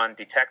fun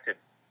detective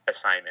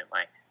assignment.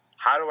 Like,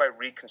 how do I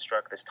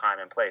reconstruct this time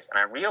and place? And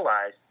I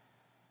realized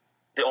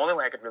the only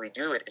way I could really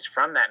do it is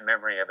from that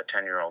memory of a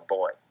 10-year-old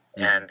boy.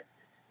 And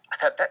I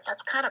thought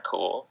that's kind of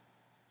cool,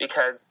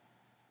 because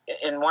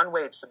in one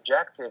way it's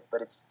subjective,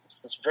 but it's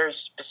this very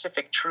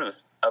specific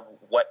truth of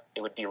what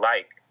it would be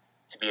like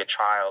to be a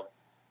child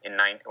in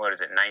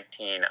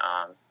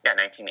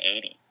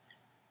 1980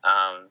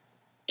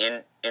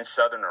 in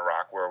southern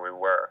Iraq, where we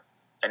were,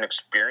 and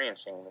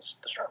experiencing this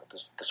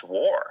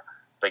war.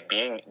 like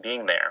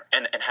being there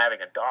and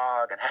having a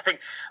dog and having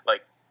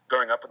like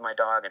growing up with my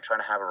dog and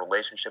trying to have a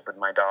relationship with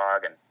my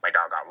dog, and my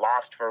dog got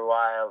lost for a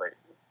while.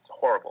 It's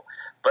horrible.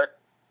 But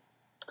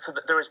so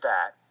there was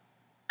that.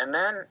 And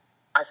then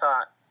I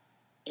thought,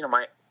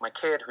 my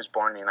kid who's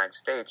born in the United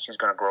States, she's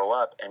going to grow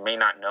up and may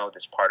not know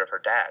this part of her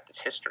dad,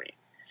 this history.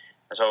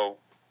 And so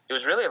it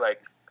was really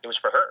like, it was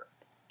for her.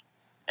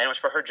 And it was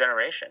for her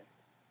generation.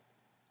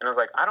 And I was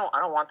like, I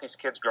don't want these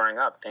kids growing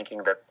up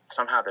thinking that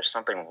somehow there's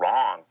something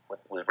wrong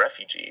with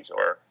refugees,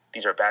 or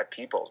these are bad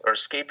people, or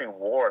escaping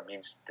war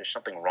means there's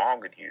something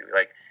wrong with you.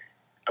 Like,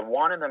 I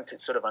wanted them to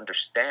sort of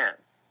understand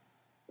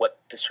what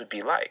this would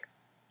be like.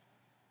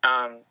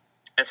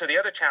 And so the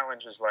other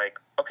challenge was like,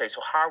 okay,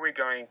 so how are we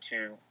going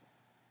to...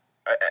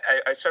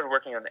 I started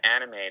working on the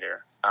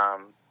animator,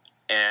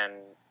 and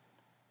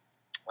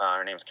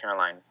her name's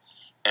Caroline.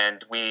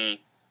 And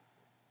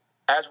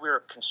as we were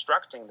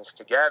constructing this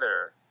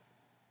together,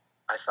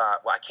 I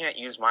thought, well, I can't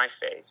use my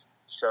face.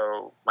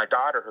 So my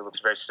daughter, who looks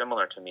very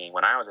similar to me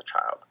when I was a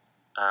child,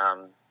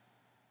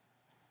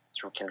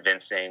 through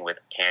convincing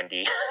with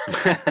candy,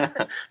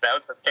 that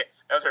was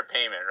her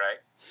payment, right?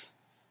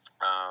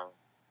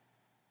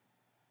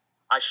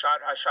 I shot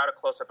a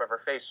close up of her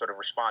face, sort of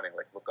responding,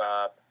 like, look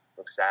up,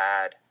 look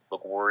sad,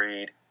 look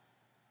worried,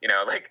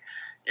 like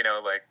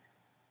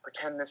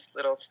pretend this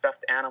little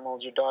stuffed animal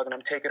is your dog, and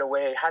I'm take it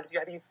away. How do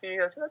you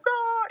feel? She's like,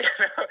 oh,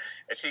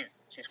 and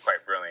she's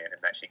quite brilliant in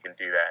that she can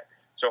do that.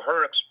 So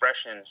her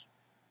expressions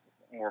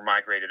were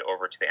migrated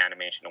over to the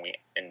animation,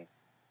 and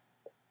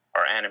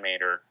our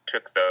animator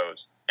took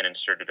those and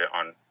inserted it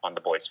on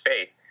the boy's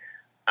face.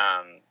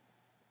 And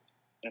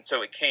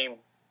so it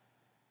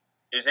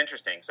was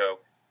interesting. So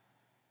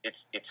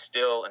it's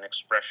still an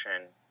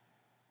expression,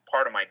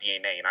 part of my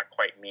DNA, not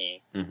quite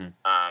me, mm-hmm.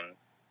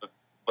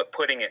 but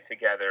putting it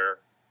together,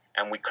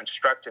 and we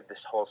constructed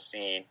this whole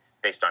scene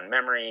based on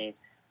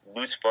memories,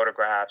 loose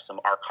photographs, some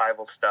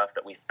archival stuff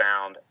that we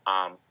found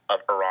of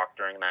Iraq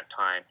during that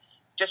time,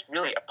 just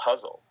really a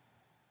puzzle.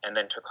 And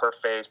then took her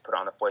face, put it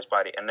on the boy's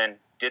body, and then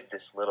did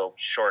this little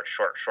short,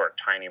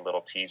 tiny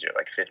little teaser,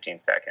 like 15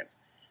 seconds.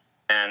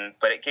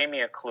 But it gave me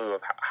a clue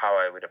of how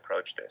I would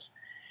approach this.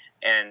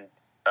 And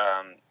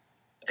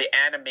the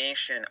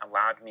animation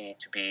allowed me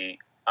to be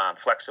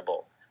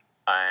flexible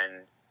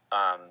and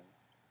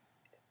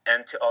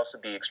to also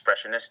be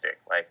expressionistic.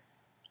 Like,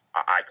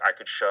 I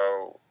could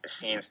show the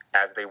scenes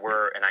as they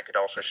were, and I could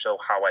also show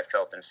how I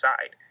felt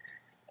inside.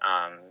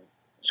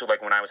 So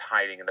like when I was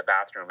hiding in the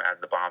bathroom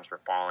as the bombs were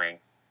falling,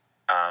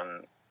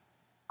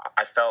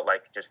 I felt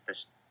like just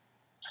this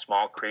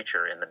small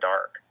creature in the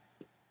dark.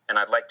 And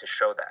I'd like to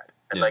show that.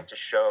 I'd like to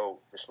show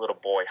this little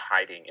boy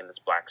hiding in this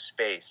black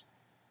space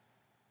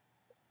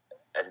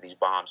as these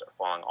bombs are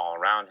falling all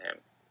around him,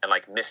 and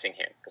like missing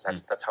him, because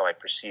that's how I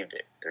perceived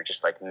it. They're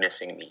just like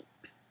missing me.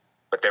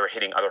 But they were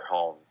hitting other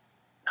homes,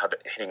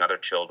 hitting other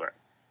children.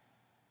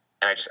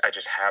 And I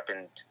just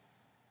happened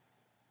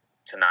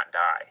to not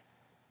die.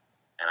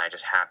 And I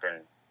just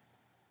happened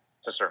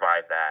to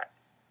survive that.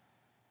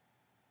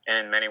 And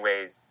in many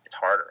ways, it's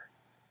harder,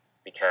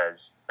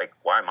 because, like,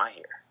 why am I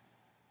here?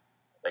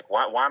 Like,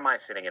 why am I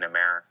sitting in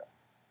America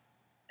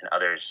and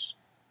others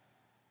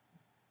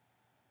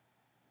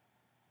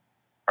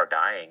are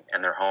dying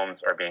and their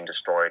homes are being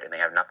destroyed and they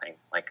have nothing?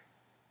 Like,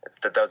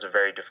 that was a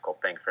very difficult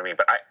thing for me.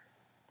 But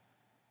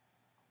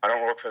I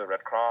don't work for the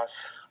Red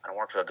Cross. I don't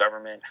work for the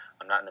government.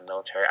 I'm not in the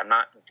military.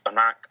 I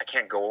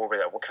can't go over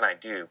that. What can I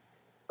do?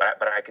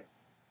 But I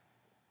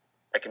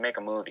could make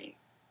a movie.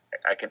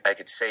 I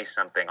could say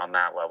something on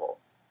that level.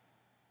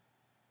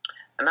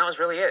 And that was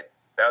really it.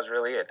 I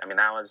mean,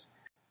 that was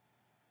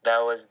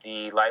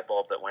the light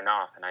bulb that went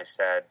off, and I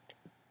said,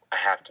 I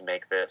have to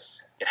make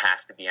this. It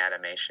has to be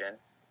animation.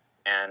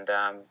 And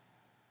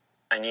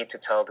I need to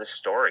tell this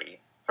story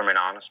from an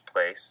honest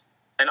place.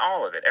 And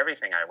all of it,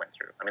 everything I went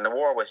through. I mean, the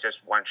war was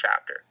just one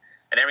chapter.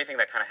 And everything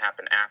that kind of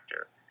happened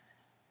after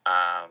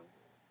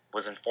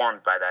was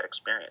informed by that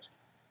experience.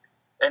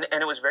 And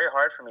it was very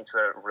hard for me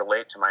to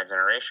relate to my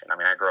generation. I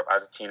mean, I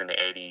was a teen in the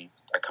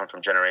 80s. I come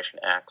from Generation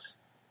X.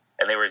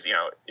 And they were, they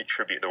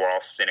were all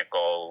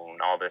cynical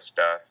and all this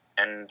stuff.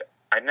 And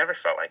I never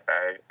felt like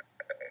that.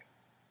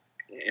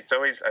 It's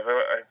always, I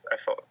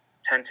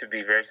tend to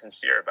be very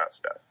sincere about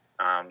stuff.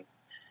 And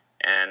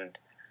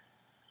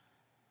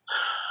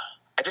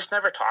I just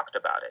never talked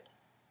about it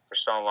for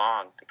so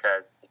long,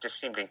 because it just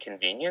seemed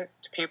inconvenient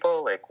to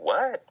people. Like,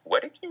 what?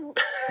 What did you...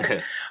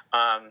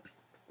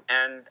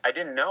 And I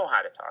didn't know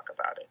how to talk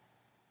about it.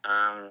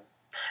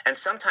 And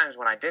sometimes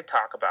when I did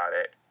talk about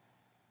it,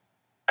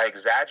 I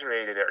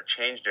exaggerated it or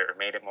changed it or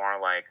made it more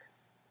like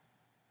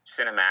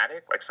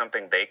cinematic, like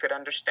something they could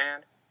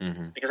understand.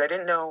 Mm-hmm. Because I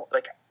didn't know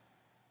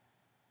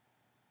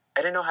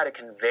how to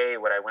convey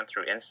what I went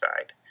through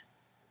inside,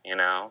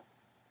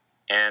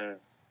 And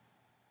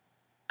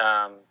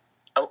a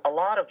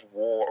lot of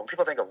war, when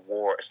people think of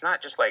war, it's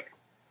not like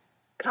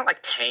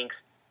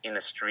tanks in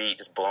the street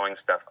just blowing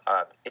stuff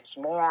up. It's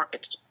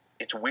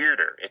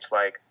weirder. It's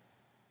like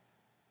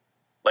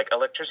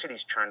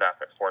electricity's turned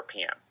off at 4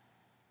 p.m.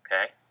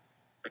 Okay?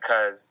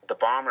 because the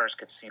bombers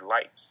could see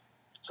lights.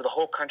 So the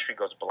whole country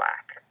goes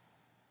black.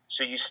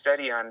 So you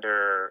study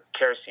under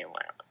kerosene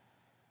lamp.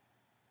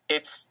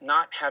 It's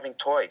not having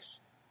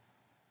toys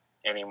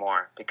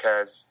anymore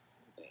because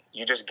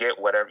you just get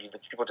whatever,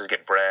 people just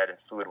get bread and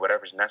food,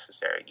 whatever's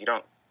necessary.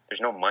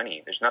 There's no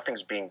money.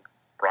 Nothing's being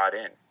brought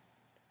in.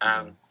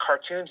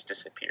 Cartoons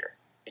disappear.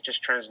 It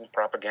just turns into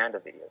propaganda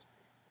videos.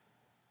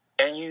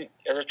 And you,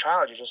 as a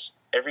child,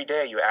 every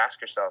day you ask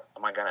yourself,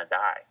 am I going to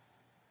die?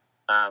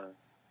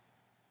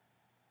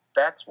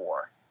 That's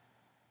war.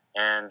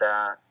 And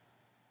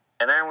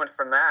then I went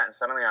from that, and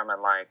suddenly I'm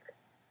in, like,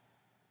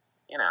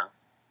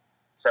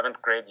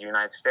 7th grade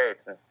United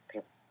States, and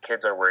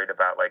kids are worried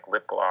about, like,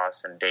 lip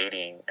gloss and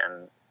dating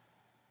and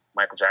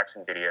Michael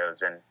Jackson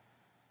videos,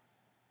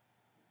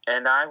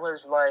 and I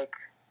was, like,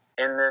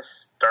 in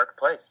this dark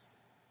place.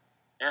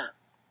 Yeah.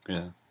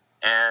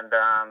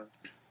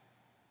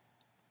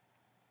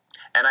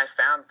 And I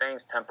found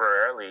things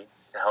temporarily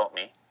to help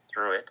me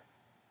through it.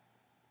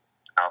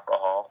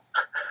 Alcohol,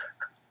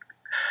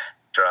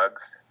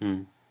 drugs,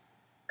 and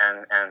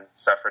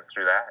suffered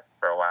through that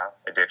for a while.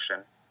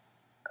 Addiction,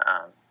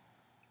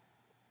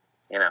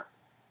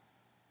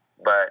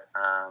 But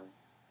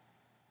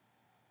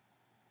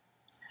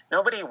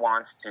nobody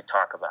wants to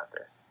talk about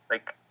this.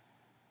 Like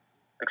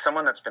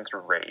someone that's been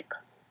through rape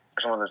or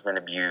someone that's been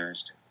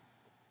abused.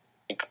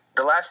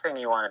 The last thing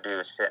you want to do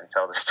is sit and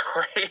tell the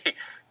story,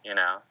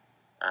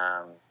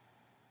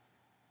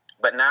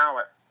 But now,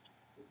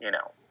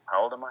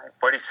 how old am I?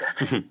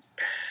 47.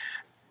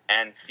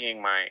 And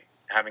seeing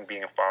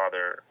being a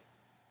father,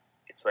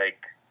 it's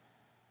like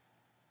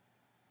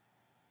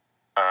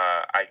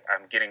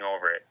I'm getting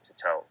over it to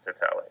tell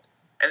it.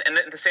 And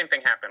the same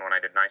thing happened when I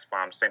did Nice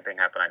Bombs. Same thing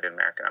happened when I did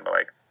American. I'm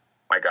like,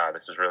 my God,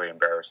 this is really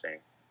embarrassing.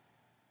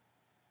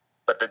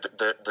 But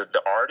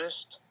the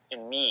artist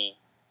in me,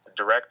 the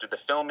director, the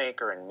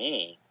filmmaker in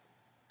me,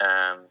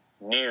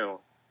 knew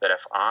that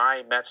if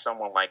I met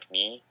someone like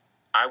me,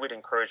 I would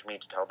encourage me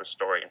to tell the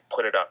story and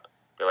put it up.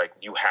 Be like,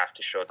 you have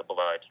to show the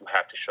blood, you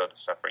have to show the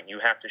suffering, you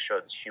have to show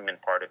this human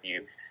part of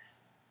you,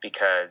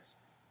 because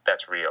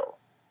that's real,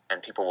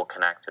 and people will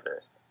connect to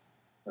this.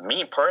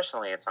 Me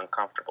personally, it's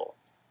uncomfortable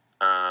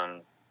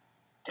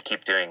to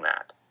keep doing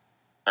that,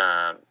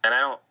 and I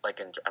don't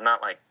I'm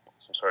not like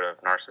some sort of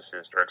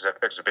narcissist or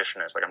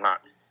exhibitionist. Like, I'm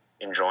not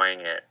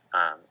enjoying it,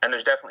 and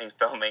there's definitely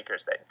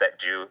filmmakers that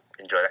do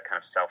enjoy that kind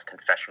of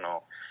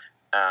self-confessional.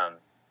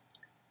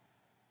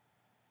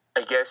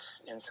 I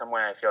guess in some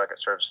way I feel like it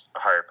serves a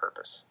higher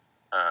purpose.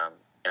 And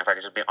if I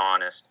could just be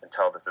honest and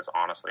tell this as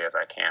honestly as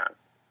I can,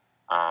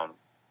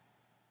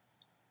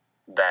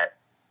 that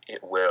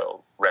it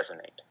will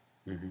resonate.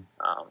 Mm-hmm.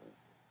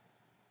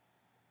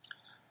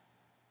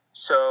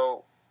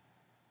 So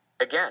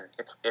again,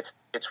 it's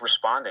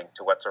responding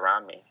to what's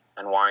around me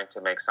and wanting to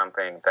make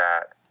something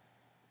that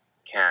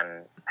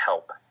can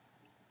help.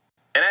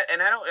 And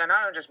I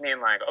don't just mean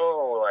like,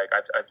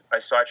 I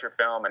saw your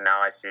film and now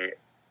I see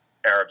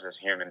Arabs as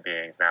human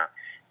beings. Now,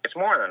 it's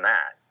more than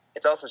that.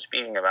 It's also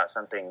speaking about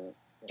something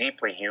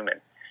deeply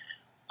human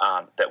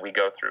that we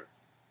go through.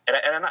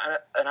 And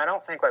I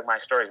don't think like my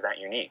story is that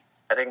unique.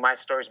 I think my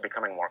story is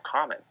becoming more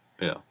common.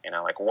 Yeah.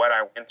 Like what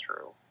I went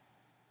through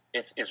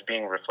is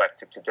being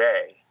reflected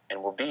today,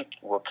 and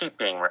will keep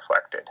being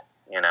reflected.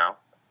 In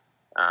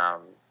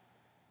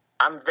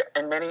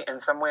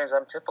some ways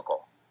I'm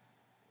typical.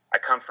 I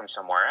come from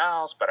somewhere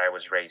else, but I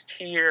was raised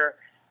here.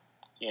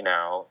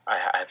 I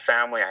have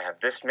family. I have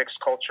this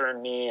mixed culture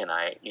in me, and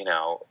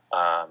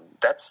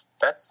that's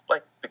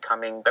like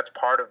becoming. That's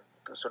part of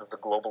sort of the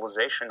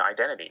globalization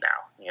identity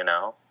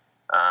now.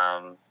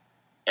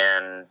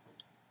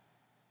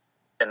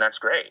 And that's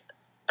great.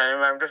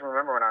 And I just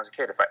remember when I was a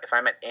kid, if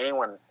I met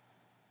anyone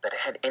that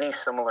had any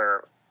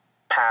similar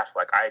path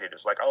like I did, it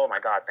was like, oh my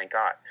God, thank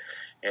God.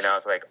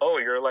 It's like, oh,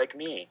 you're like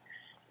me,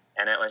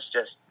 and it was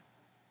just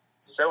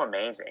so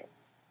amazing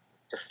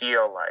to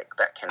feel like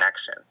that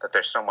connection, that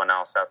there's someone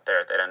else out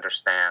there that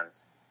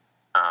understands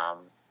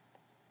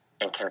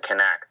and can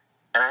connect.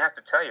 And I have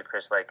to tell you,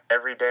 Chris, like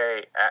every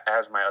day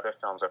as my other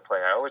films I play,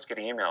 I always get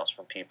emails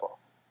from people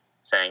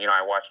saying,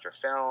 I watched your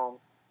film,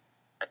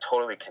 I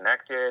totally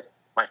connected,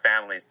 my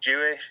family's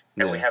Jewish,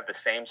 and we have the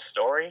same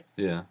story.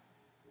 Yeah.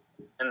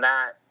 And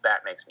that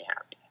makes me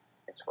happy.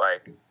 It's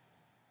like,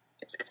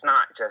 it's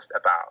not just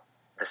about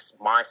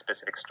my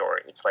specific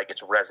story. It's like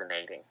it's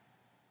resonating.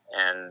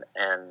 And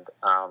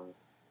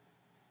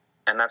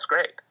that's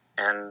great.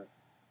 And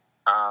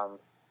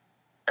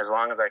as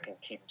long as I can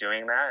keep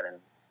doing that, and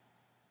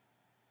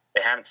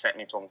they haven't sent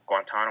me to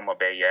Guantanamo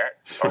Bay yet,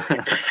 I'll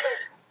keep doing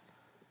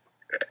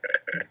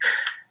it.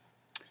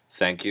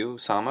 Thank you,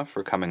 Usama,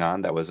 for coming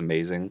on. That was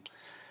amazing.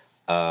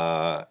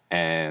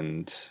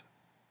 And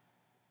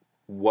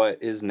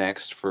what is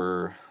next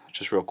for,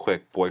 just real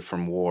quick, Boy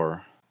from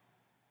War?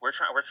 We're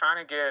trying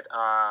to get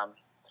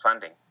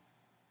funding,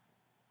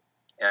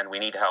 and we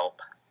need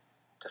help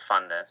to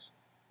fund this.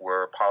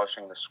 We're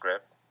polishing the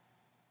script,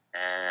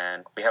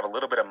 and we have a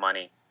little bit of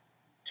money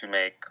to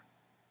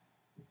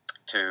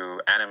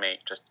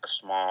animate just a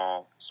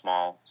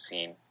small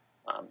scene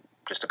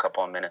just a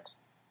couple of minutes.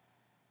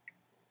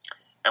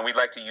 And we'd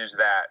like to use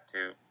that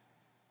to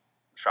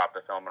shop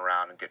the film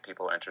around and get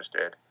people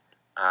interested.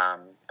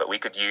 But we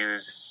could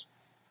use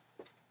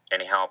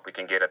any help we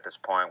can get at this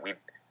point.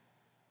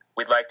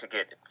 We'd like to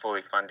get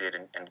fully funded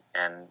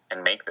and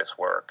make this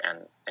work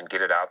and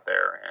get it out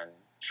there and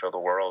show the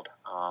world.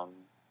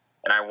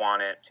 And I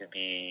want it to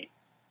be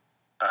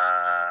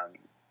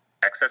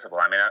accessible.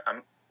 I mean,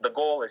 the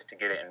goal is to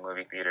get it in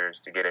movie theaters,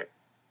 to get it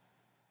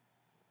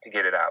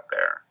out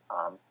there.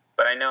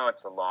 But I know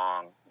it's a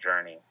long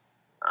journey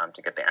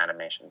to get the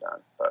animation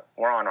done. But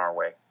we're on our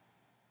way.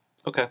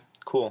 Okay,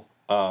 cool.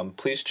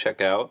 Please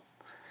check out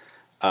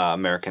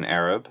American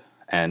Arab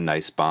and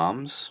Nice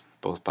Bombs,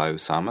 both by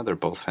Usama. They're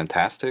both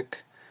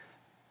fantastic.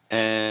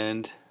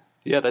 And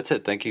yeah, that's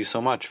it. Thank you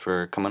so much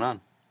for coming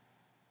on.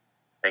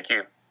 Thank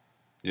you.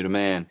 You're the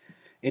man.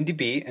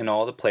 IndieBeat and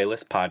all the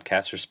playlist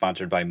podcasts are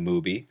sponsored by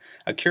Mubi,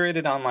 a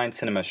curated online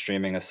cinema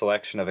streaming a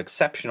selection of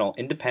exceptional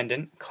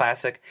independent,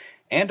 classic,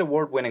 and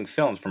award-winning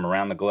films from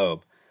around the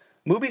globe.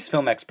 Mubi's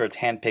film experts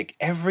handpick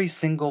every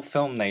single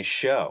film they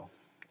show.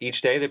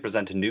 Each day they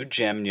present a new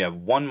gem and you have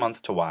 1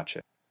 month to watch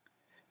it.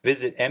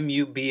 Visit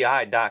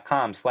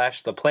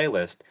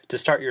mubi.com/theplaylist to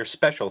start your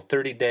special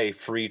 30-day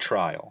free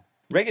trial.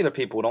 Regular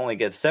people would only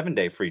get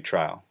 7-day free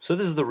trial, so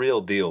this is the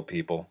real deal,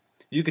 people.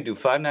 You can do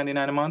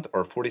 $5.99 a month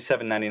or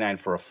 $47.99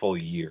 for a full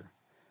year.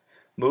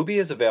 Mubi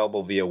is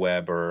available via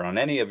web or on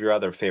any of your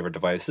other favorite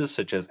devices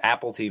such as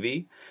Apple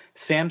TV,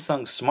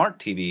 Samsung Smart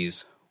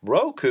TVs,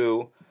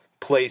 Roku,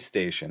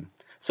 PlayStation.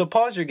 So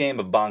pause your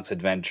game of Bonk's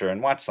Adventure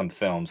and watch some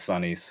films,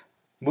 sonnies.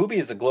 Mubi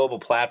is a global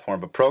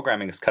platform, but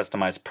programming is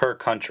customized per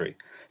country.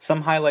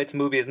 Some highlights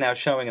Mubi is now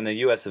showing in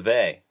the US of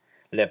A.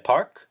 Le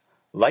Parc,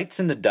 Lights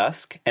in the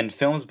Dusk, and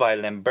films by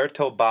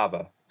Lamberto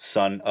Bava,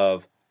 son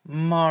of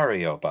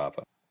Mario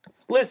Bava.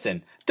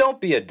 Listen, don't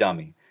be a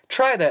dummy.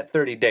 Try that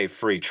 30-day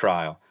free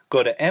trial.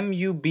 Go to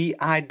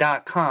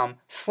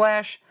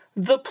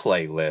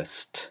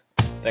mubi.com/theplaylist.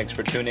 Thanks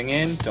for tuning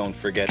in. Don't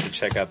forget to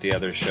check out the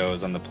other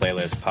shows on the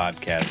Playlist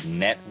Podcast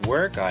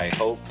Network. I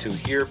hope to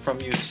hear from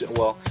you.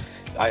 Well,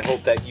 I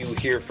hope that you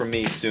hear from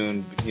me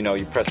soon. You know,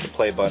 you press the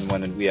play button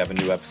when we have a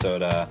new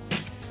episode.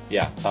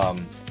 You're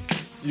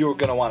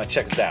going to want to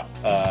check us out.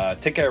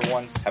 Take care,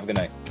 everyone. Have a good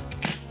night.